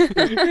 Why did you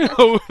You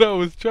know what I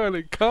was trying to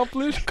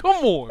accomplish?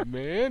 Come on,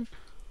 man."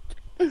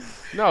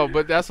 No,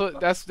 but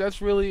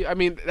that's really, I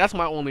mean, that's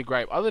my only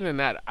gripe. Other than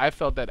that, I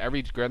felt that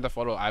every Grand Theft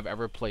Auto I've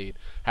ever played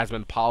has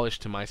been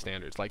polished to my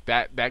standards. Like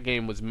that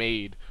game was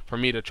made for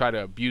me to try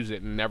to abuse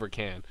it and never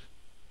can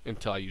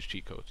until I use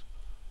cheat codes.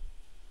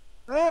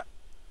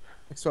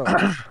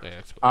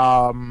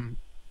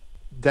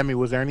 Demi,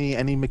 was there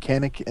any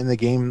mechanic in the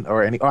game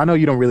or any? Oh, I know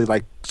you don't really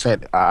like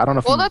said. I don't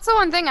know. Well, that's the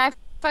one thing I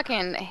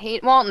fucking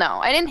hate. Well, no,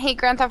 I didn't hate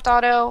Grand Theft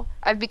Auto.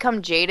 I've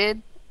become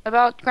jaded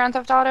about Grand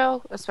Theft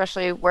Auto,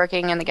 especially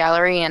working in the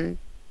gallery and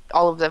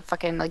all of the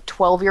fucking like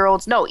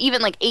 12-year-olds, no,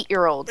 even like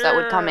 8-year-olds that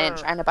would come in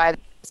trying to buy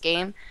this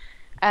game,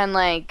 and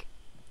like,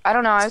 I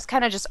don't know, I was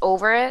kind of just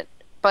over it.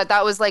 But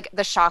that was like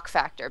the shock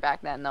factor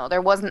back then, though.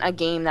 There wasn't a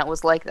game that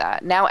was like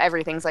that. Now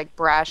everything's like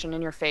brash and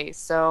in your face.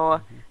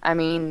 So, I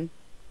mean,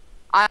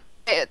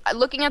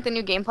 looking at the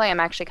new gameplay, I'm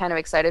actually kind of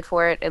excited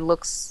for it. It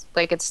looks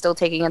like it's still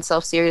taking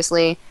itself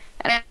seriously,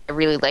 and I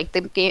really like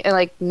the game,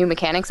 like new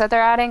mechanics that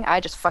they're adding. I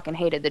just fucking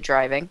hated the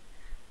driving,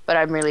 but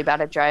I'm really bad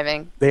at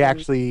driving. They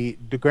actually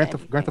do Grand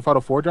Theft Auto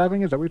 4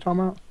 driving. Is that what you're talking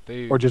about?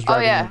 Or just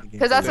driving? Oh yeah,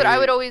 because that's what I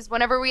would always.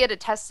 Whenever we had to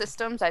test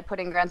systems, I'd put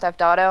in Grand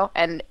Theft Auto,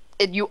 and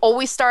you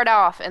always start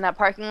off in that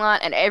parking lot,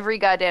 and every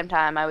goddamn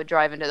time I would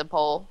drive into the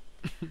pole.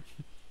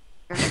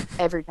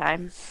 Every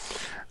time.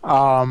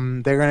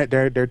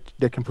 They're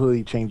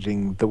completely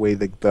changing the way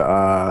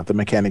the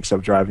mechanics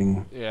of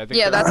driving.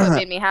 Yeah, that's what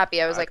made me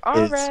happy. I was like,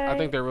 all right. I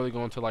think they're really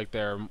going to like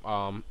their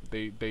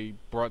they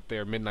brought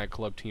their Midnight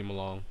Club team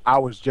along. I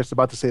was just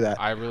about to say that.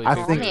 I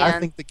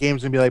think the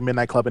game's gonna be like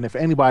Midnight Club, and if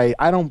anybody,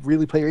 I don't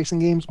really play racing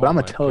games, but I'm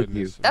gonna tell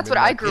you, that's what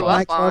I grew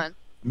up on.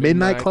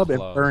 Midnight Club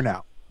and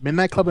Burnout.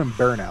 Midnight Club and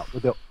Burnout were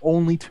the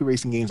only 2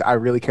 racing games I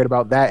really cared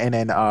about. That and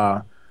then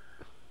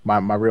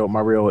my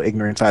real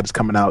ignorant side is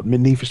coming out.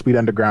 Need for Speed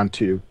Underground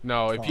 2.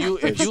 No, if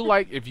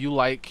you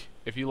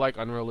like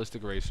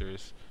unrealistic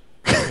racers,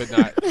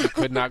 you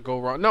could not go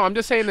wrong. No, I'm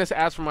just saying this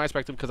as from my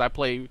perspective because I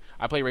play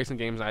racing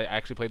games. I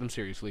actually play them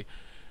seriously.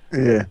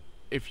 Yeah.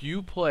 If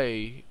you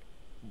play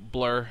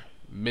Blur,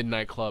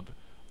 Midnight Club,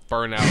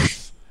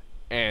 Burnouts,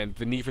 and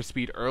the Need for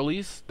Speed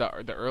earlies,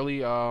 the early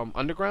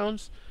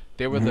undergrounds.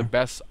 They were the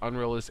best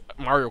unrealistic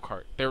Mario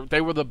Kart. They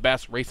were the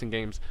best racing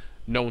games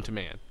known to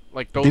man.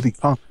 Like those Diddy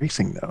Kong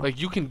Racing though. Like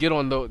you can get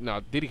on those.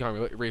 No, Diddy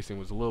Kong Racing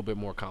was a little bit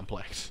more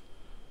complex.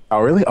 Oh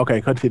really?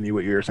 Okay, continue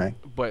what you were saying.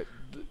 But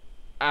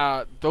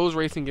those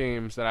racing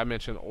games that I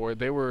mentioned,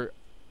 they were,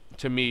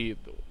 to me,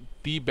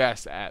 the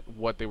best at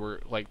what they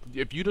were. Like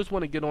if you just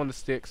want to get on the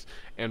sticks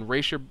and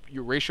race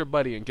your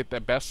buddy and get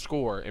that best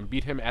score and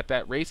beat him at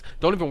that race,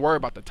 don't even worry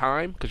about the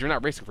time because you're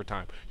not racing for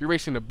time. You're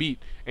racing to beat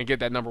and get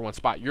that #1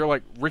 spot. You're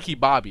like Ricky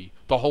Bobby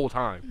the whole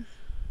time.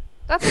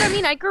 That's what I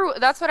mean.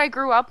 That's what I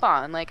grew up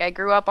on. Like I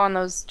grew up on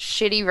those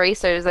shitty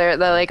racers.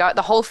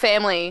 The whole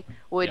family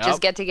would just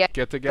get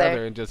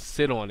together and just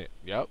sit on it.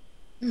 Yep,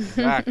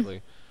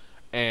 exactly.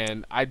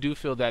 And I do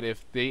feel that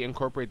if they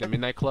incorporate the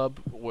Midnight Club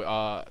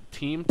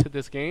team to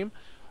this game,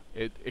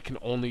 it can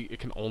only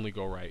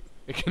go right.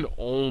 It can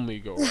only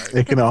go right.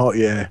 It can all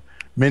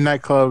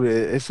Midnight Club.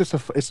 It's just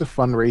a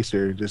fun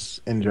racer.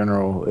 Just in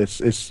general, I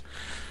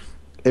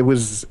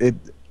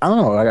don't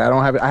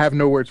know. I have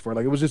no words for it.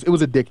 Like it was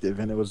addictive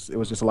and it was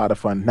just a lot of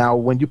fun. Now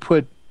when you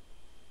put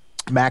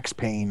Max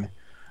Payne,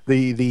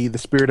 the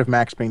spirit of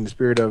Max Payne, the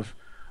spirit of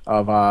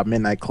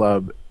Midnight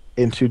Club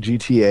into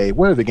GTA,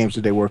 what other games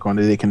did they work on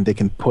that they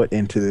can put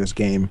into this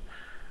game?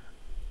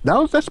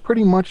 That's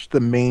pretty much the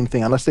main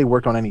thing, unless they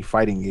worked on any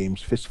fighting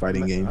games, fist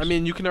fighting games. I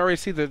mean, you can already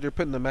see that they're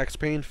putting the Max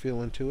Payne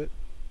feel into it.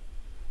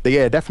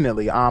 Yeah,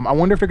 definitely. I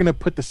wonder if they're gonna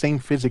put the same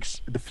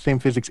physics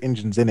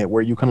engines in it,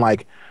 where you can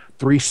like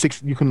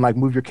 360, you can like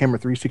move your camera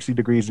 360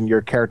 degrees, and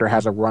your character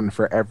has a run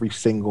for every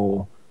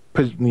single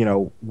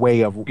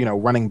way of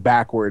running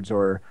backwards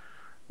or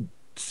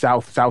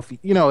south,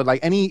 like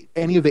any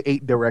of the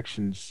 8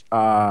 directions,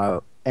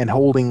 and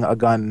holding a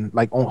gun,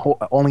 like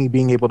only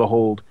being able to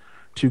hold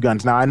 2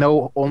 guns. Now I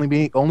know only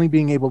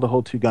being able to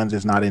hold 2 guns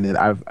is not in it.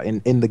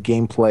 In the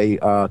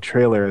gameplay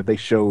trailer they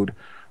showed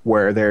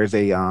where there's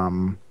a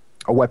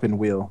weapon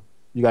wheel.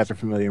 You guys are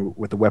familiar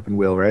with the weapon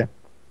wheel, right?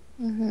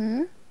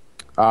 Mm-hmm.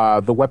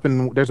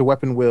 There's a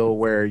weapon wheel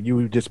where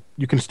you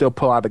can still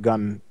pull out a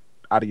gun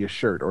out of your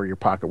shirt or your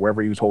pocket,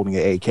 wherever he was holding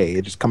an AK.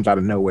 It just comes out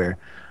of nowhere.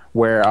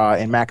 Where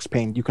in Max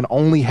Payne you can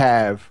only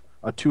have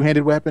a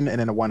 2-handed weapon and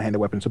then a 1-handed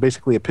weapon. So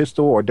basically a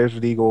pistol or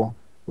Desert Eagle,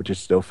 which is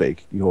still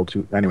fake. You hold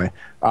 2 anyway,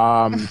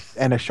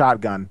 and a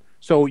shotgun.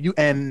 So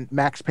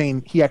Max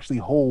Payne, he actually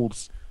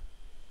holds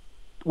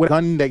with a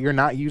gun that you're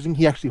not using.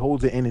 He actually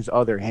holds it in his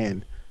other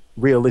hand,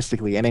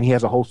 realistically, and then he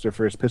has a holster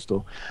for his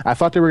pistol. I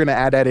thought they were gonna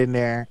add that in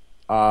there,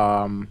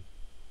 and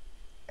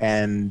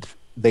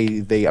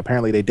they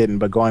apparently they didn't.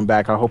 But going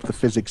back, I hope the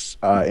physics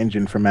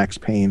engine for Max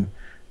Payne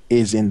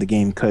is in the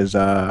game, because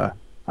I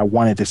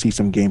wanted to see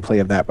some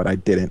gameplay of that, but I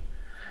didn't.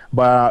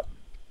 But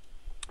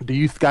do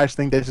you guys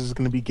think this is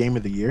going to be Game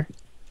of the Year?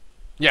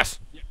 Yes.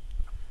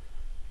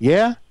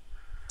 Yeah?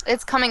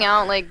 It's coming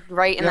out like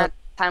right in that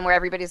time where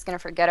everybody's going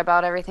to forget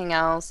about everything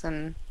else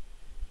and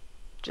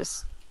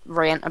just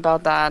rant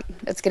about that.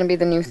 It's going to be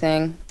the new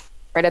thing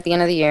right at the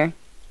end of the year.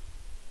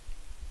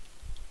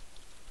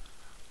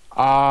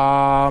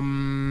 I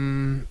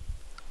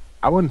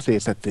wouldn't say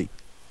it's at the...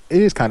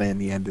 It is kind of in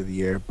the end of the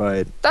year,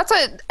 but...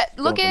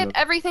 Look at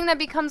everything that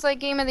becomes like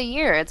Game of the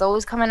Year. It's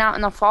always coming out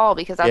in the fall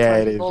because that's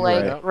when people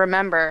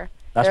remember.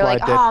 That's They're why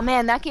like, oh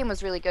man, that game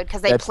was really good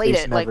because they played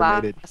it like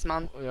last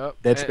month. Yep.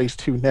 Dead Space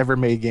 2 never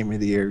made Game of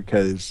the Year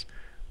because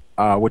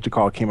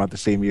came out the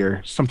same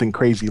year. Something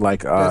crazy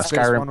like Dead Space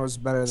Skyrim. 1 was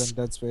better than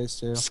Dead Space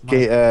 2.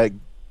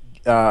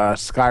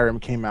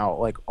 Skyrim came out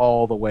like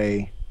all the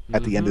way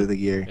at the end of the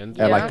year,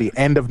 at like the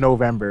end of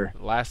November.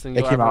 Last thing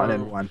it came out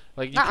in one.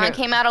 Like it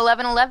came out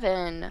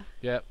 11/11.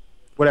 Yep.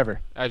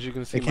 Whatever. As you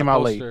can see, it came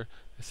out late. It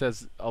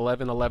says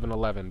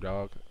 11/11/11,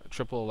 dog.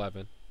 Triple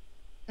 11.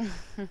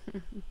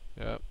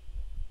 Yep.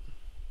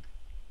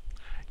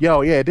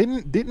 Yo, yeah,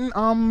 didn't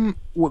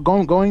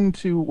going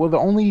to the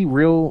only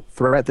real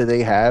threat that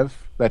they have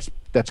that's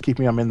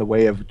keeping them in the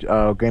way of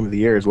Game of the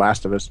Year is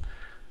Last of Us,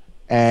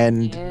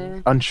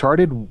 and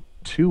Uncharted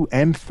 2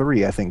 and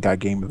 3 I think got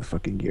Game of the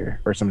fucking Year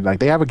or something. Like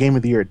they have a Game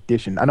of the Year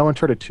edition. I know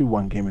Uncharted 2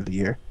 won Game of the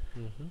Year,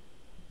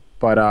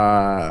 but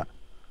I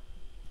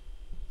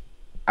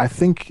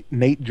think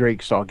Nate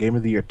Drake saw Game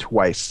of the Year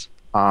twice.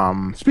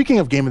 Speaking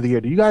of Game of the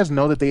Year, do you guys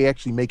know that they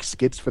actually make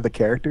skits for the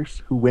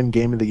characters who win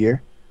Game of the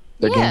Year?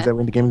 The games that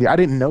win the Game of the Year. I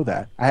didn't know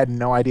that. I had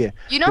no idea.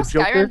 You know,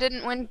 Skyrim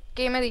didn't win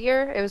Game of the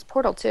Year. It was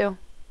Portal 2.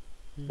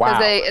 Wow.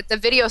 The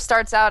video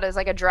starts out as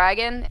like a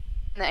dragon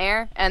in the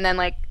air, and then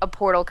like a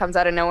portal comes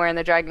out of nowhere, and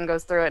the dragon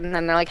goes through it, and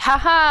then they're like,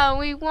 "Haha,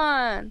 we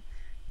won!"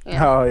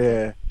 Yeah. Oh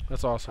yeah,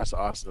 that's awesome. That's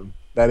awesome.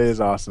 That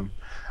is awesome.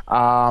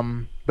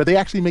 But they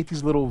actually make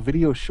these little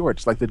video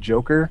shorts. Like the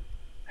Joker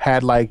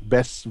had like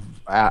best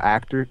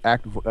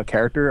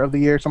character of the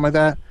year, something like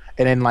that.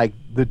 And then, like,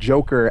 the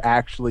Joker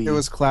actually... It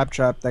was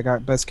Claptrap that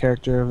got Best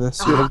Character of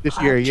this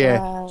year.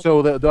 Yeah.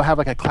 So they'll have,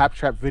 like, a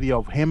Claptrap video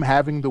of him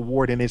having the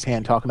award in his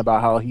hand, talking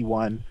about how he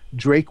won.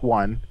 Drake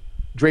won.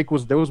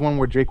 There was one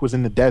where Drake was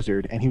in the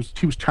desert, and he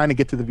was trying to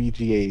get to the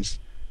VGAs,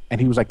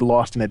 and he was, like,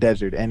 lost in the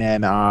desert. And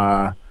then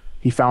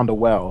he found a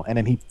well, and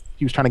then he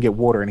was trying to get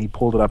water, and he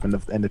pulled it up, and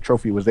the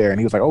trophy was there. And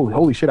he was like, oh,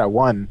 holy shit, I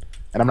won,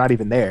 and I'm not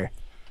even there.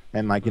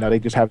 And, like, they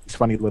just have these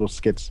funny little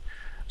skits.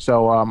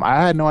 So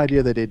I had no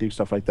idea that they do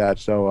stuff like that.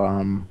 So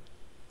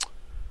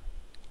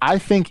I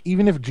think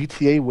even if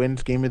GTA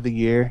wins Game of the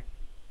Year,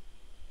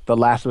 The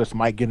Last of Us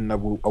might get a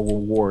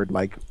reward,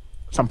 like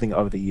something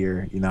of the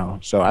year,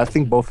 So I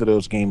think both of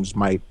those games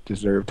might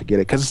deserve to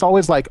get it, because it's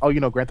always like, oh,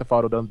 Grand Theft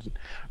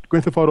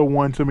Auto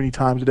won so many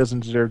times, it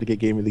doesn't deserve to get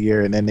Game of the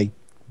Year, and then they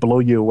blow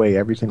you away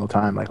every single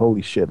time. Like,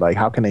 holy shit! Like,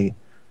 how can you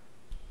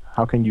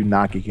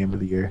not get Game of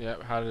the Year?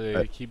 Yep. How do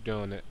they keep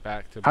doing it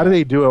back to back? How do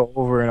they do it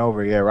over and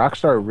over? Yeah,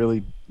 Rockstar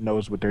really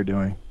knows what they're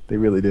doing. They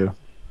really do.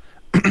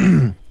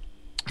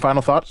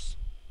 Final thoughts?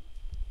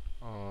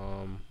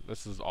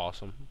 This is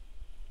awesome.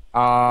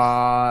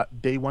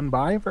 Day one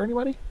buy for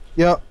anybody?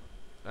 Yep.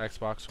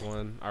 Xbox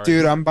One.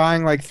 Dude, I'm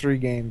buying like 3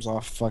 games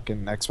off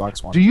fucking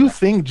Xbox One. Do you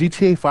think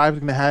GTA 5 is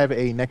going to have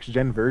a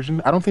next-gen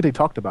version? I don't think they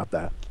talked about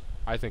that.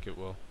 I think it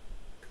will.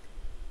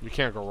 You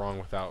can't go wrong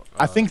without...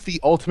 I think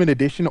the Ultimate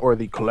Edition or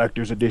the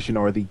Collector's Edition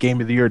or the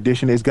Game of the Year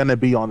Edition is going to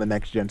be on the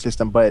next-gen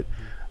system, but...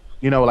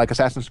 like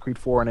Assassin's Creed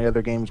 4 and the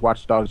other games,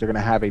 Watch Dogs, they're going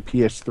to have a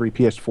PS3,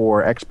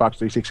 PS4, Xbox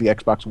 360,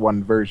 Xbox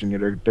One version.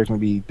 There's going to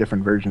be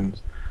different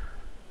versions.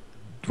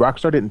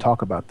 Rockstar didn't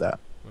talk about that.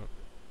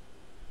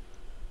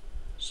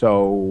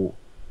 So,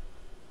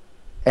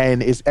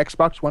 and is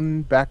Xbox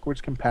One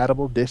backwards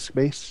compatible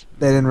disc-based?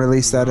 They didn't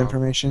release that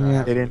information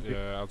yet. They didn't.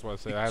 Yeah, I was about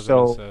to say, that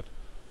hasn't been said.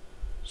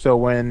 So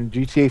when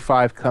GTA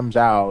 5 comes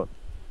out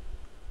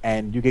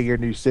and you get your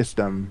new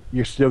system,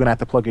 you're still going to have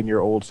to plug in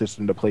your old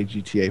system to play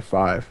GTA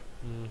 5.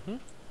 Mm-hmm.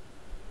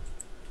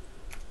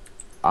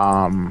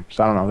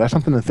 So I don't know. That's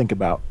something to think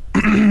about.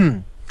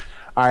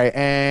 All right,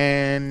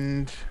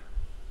 and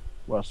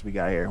what else we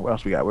got here? What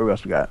else we got? Where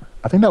else we got?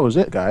 I think that was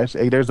it, guys.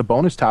 Hey, there's a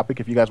bonus topic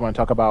if you guys want to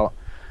talk about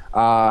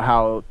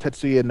how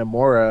Tetsuya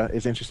Nomura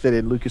is interested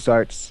in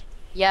LucasArts.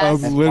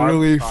 Yes. I'm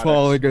literally products.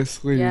 falling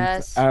asleep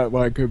Yes. at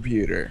my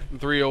computer.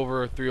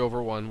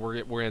 3/1.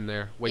 We're in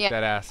there. Wake Yeah.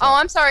 that ass Oh, up.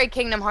 I'm sorry.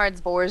 Kingdom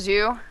Hearts bores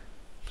you.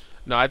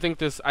 No, I think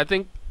this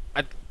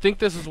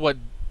is what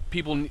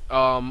people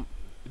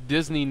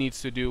Disney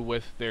needs to do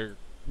with their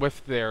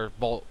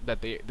vault that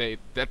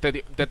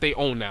they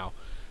own now.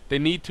 They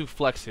need to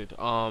flex it.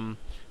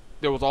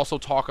 There was also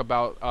talk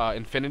about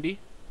Infinity.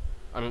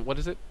 I mean, what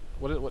is it?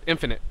 What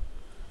Infinite?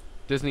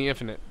 Disney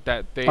Infinite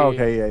that they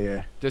Okay,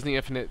 yeah. Disney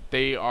Infinite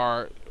they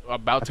are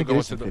about I to think go it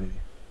is into Infinity.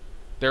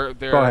 they're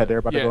Go ahead. They're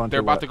about to go into they're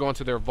about what? to go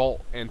into their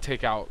vault and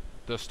take out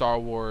the Star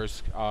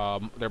Wars.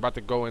 They're about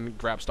to go and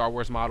grab Star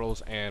Wars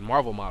models and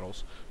Marvel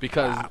models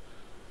because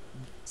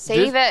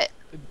Save it.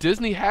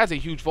 Disney has a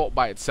huge vault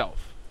by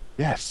itself.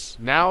 Yes.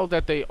 Now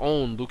that they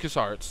own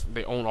LucasArts,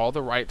 they own all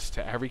the rights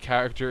to every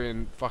character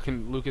in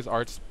fucking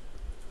LucasArts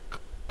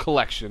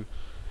collection,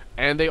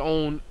 and they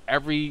own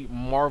every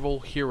Marvel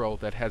hero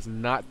that has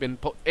not been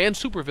and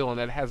supervillain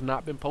that has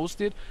not been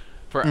posted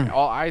for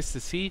all eyes to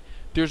see.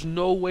 There's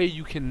no way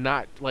you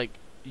cannot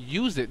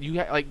use it.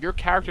 Your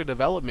character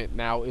development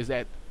now is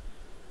at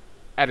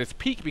its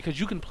peak because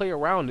you can play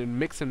around and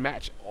mix and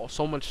match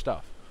so much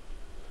stuff.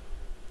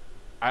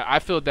 I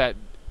feel that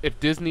if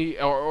Disney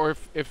or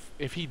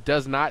if he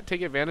does not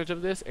take advantage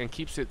of this and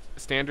keeps it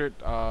standard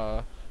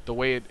the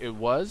way it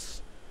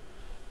was,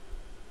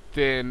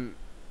 then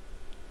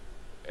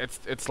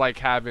it's like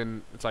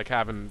having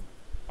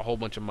a whole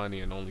bunch of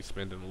money and only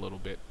spending a little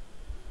bit.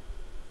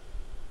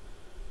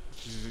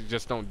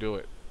 Just don't do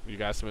it. You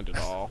guys spend it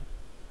all.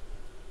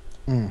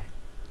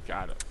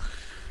 Got it.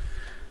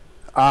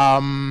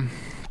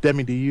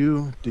 Demi, do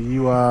you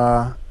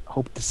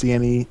hope to see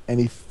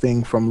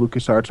anything from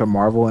LucasArts or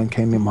Marvel in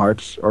Kingdom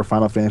Hearts or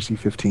Final Fantasy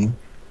 15?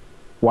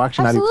 Well,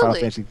 actually, not even Final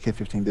Absolutely. Fantasy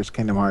 15. There's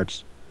Kingdom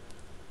Hearts.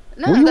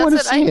 No, What do you want to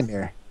that's see in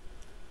there?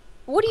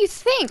 What do you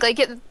think?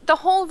 The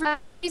whole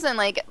reason,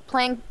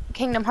 playing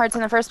Kingdom Hearts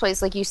in the first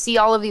place, you see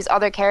all of these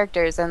other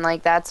characters, and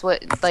that's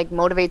what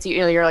motivates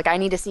you. You're like, I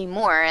need to see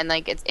more, and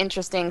it's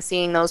interesting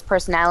seeing those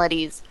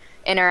personalities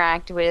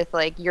interact with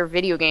your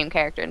video game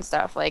character and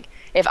stuff.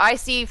 If I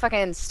see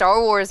fucking Star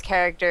Wars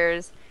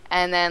characters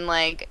and then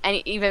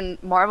and even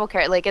Marvel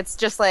characters, it's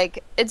just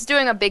it's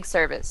doing a big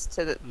service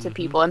to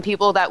people, and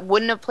people that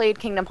wouldn't have played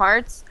Kingdom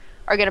Hearts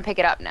are gonna pick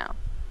it up now.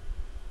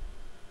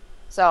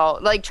 So,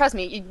 trust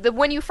me,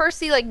 when you first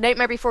see,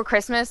 Nightmare Before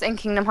Christmas and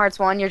Kingdom Hearts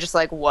 1, you're just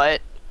like, what?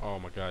 Oh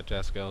my god,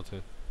 Jack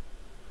Skeleton.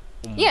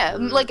 Yeah,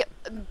 when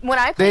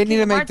I They played need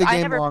to Kingdom make Hearts, the I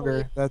game never longer.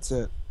 played... That's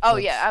it. Oh,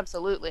 yeah,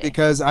 absolutely.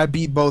 Because I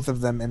beat both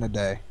of them in a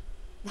day.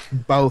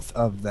 Both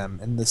of them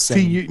in the same.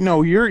 See,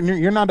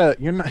 you're not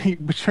but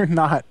you're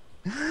not.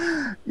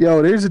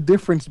 Yo, there's a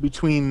difference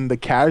between the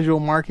casual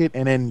market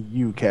and then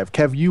you, Kev.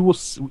 Kev, you will,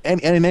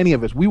 and any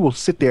of us, we will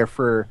sit there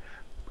for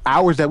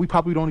hours that we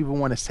probably don't even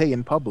want to say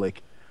in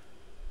public.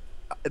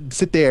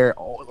 Sit there,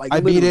 I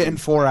beat it literally. in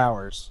 4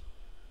 hours.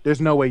 There's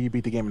no way you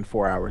beat the game in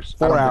 4 hours.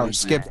 4 I don't hours. believe you.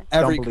 Skipped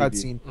Don't every believe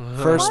you.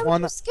 cutscene. First Why would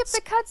one. you skip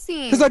the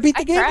cutscene? Because I beat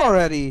the game cried.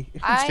 already.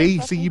 See,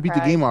 fucking you beat the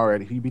cried. game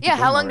already. You beat the Yeah,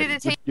 game how long already. did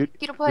it take You're, you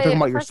to you're play talking it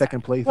about the your first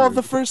second playthrough. Well,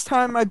 the first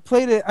time I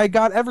played it, I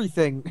got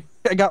everything.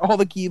 I got all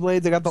the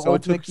Keyblades. I got the so it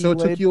ultimate took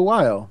Keyblade. you a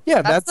while.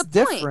 Yeah, That's that's the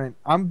point. different.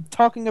 I'm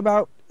talking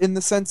about in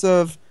the sense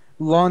of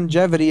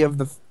longevity of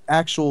the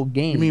actual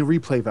game. You mean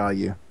replay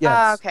value?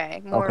 yes?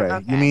 Okay.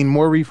 Okay. You mean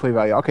more replay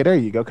value? Okay, there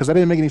you go. Because that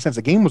didn't make any sense.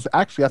 The game was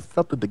actually, I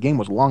felt that the game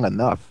was long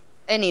enough.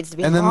 it needs to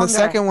be And then longer. the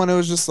second one, it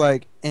was just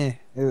like, eh.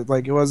 It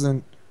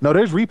wasn't. No,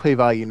 there's replay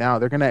value now.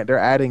 They're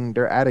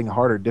adding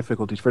harder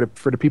difficulties for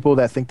the people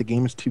that think the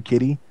game is too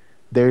kiddie.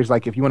 There's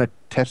if you want to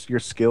test your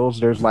skills,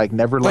 there's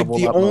never Like level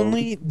the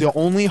up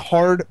only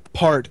hard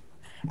part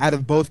out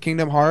of both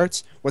Kingdom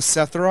Hearts was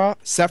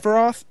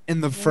Sephiroth in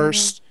the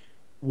first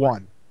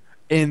one,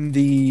 in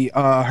the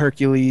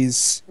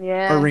Hercules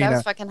yeah, arena. that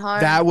was fucking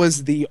hard. That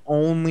was the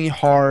only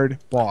hard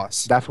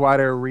boss. That's why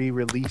they're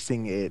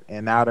re-releasing it,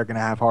 and now they're gonna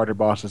have harder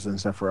bosses than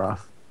Sephiroth,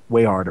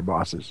 way harder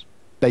bosses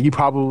that you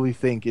probably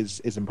think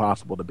is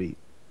impossible to beat,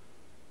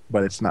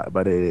 but it's not.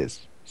 But it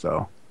is.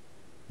 So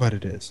But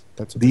it is.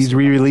 That's what these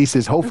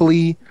re-releases,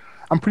 hopefully,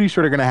 I'm pretty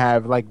sure they're gonna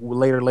have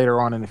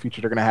later on in the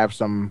future, they're gonna have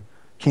some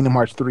Kingdom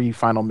Hearts 3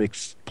 Final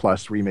Mix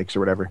Plus remix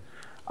or whatever.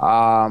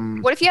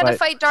 What if you had to but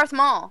fight Darth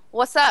Maul?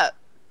 What's up?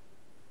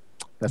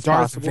 that's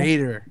Darth possible.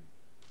 Vader.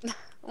 To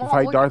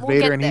fight Darth we'll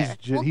Vader, get and there.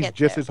 he's We'll he's get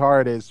just there. as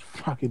hard as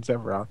fucking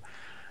Sephiroth.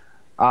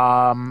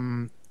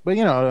 But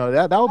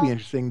that will be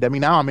interesting. I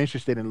mean, now I'm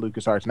interested in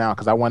LucasArts now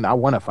because I want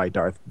to fight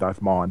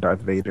Darth Maul and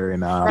Darth Vader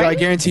and I Right?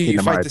 guarantee you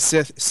Kingdom fight Hearts.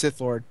 the Sith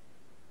Lord.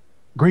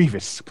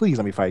 Grievous. Please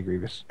let me fight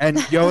Grievous. And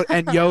Yoda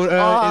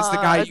is the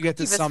guy you get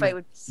to Grievous summon. fight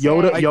would be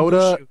Yoda- sick.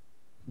 Yoda-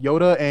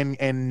 Yoda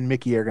and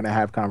Mickey are gonna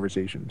have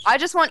conversations. I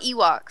just want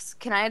Ewoks.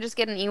 Can I just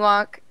get an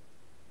Ewok?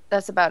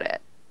 That's about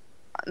it.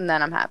 and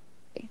then I'm happy.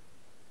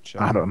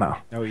 I don't know.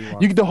 No,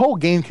 you The whole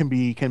game can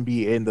be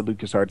in the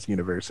LucasArts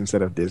universe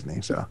instead of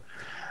Disney. So,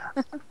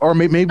 or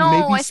maybe No,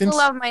 maybe I since still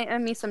love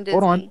me some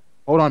Disney.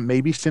 hold on.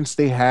 Maybe since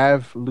they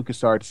have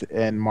LucasArts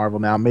and Marvel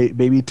now,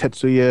 maybe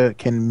Tetsuya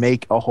can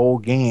make a whole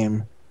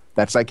game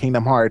that's like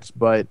Kingdom Hearts,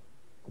 but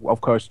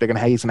of course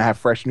he's gonna have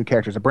fresh new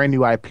characters, a brand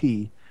new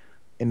IP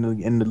in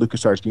the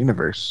LucasArts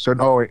universe.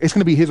 So it's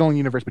gonna be his own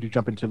universe, but you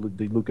jump into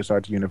the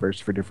LucasArts universe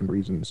for different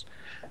reasons.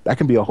 That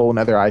can be a whole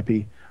nother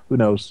IP. Who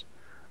knows?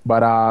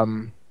 But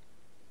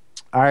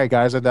all right,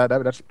 guys,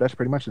 that's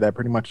pretty much it. That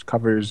pretty much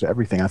covers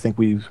everything. I think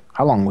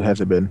how long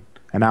has it been?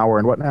 An hour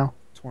and what now?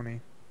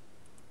 20.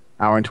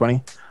 Hour and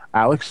 20.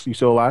 Alex, you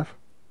still alive?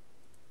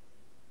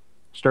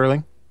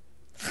 Sterling?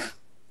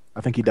 I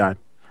think he died.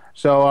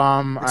 So,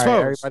 all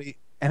right,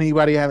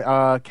 anybody have,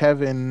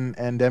 Kev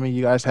and Demi,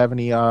 you guys have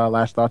any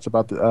last thoughts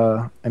about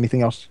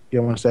anything else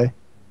you want to say?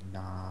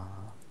 Nah.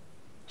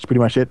 That's pretty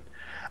much it.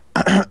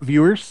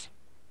 Viewers,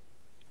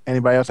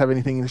 anybody else have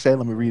anything to say?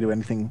 Let me read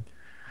anything.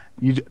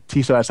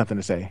 Tiso has something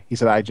to say. He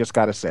said, "I just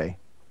gotta say,"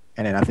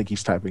 and then I think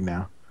he's typing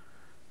now.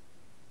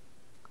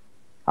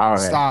 All right.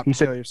 Stop. He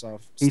said, Kill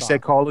yourself. He Stop.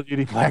 said, "Call of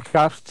Duty Black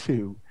Ops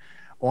 2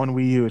 on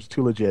Wii U is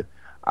too legit."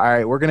 All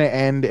right, we're gonna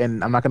end,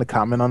 and I'm not gonna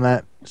comment on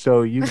that.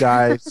 So you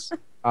guys,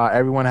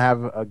 everyone,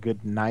 have a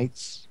good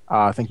night.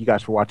 Thank you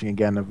guys for watching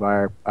again of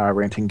our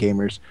Ranting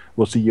Gamers.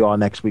 We'll see you all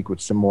next week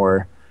with some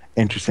more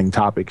interesting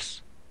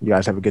topics. You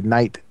guys have a good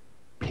night.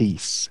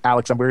 Peace.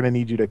 Alex, we're gonna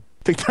need you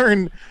to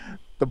turn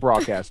the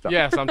broadcast up.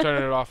 Yes, I'm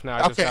turning it off now.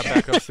 I just got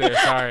back upstairs.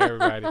 Sorry,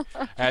 everybody.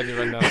 I had to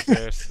run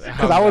downstairs.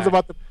 Because I was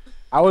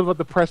about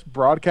to press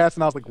broadcast,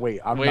 and I was like,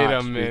 wait, Wait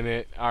a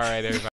minute. All right, everybody.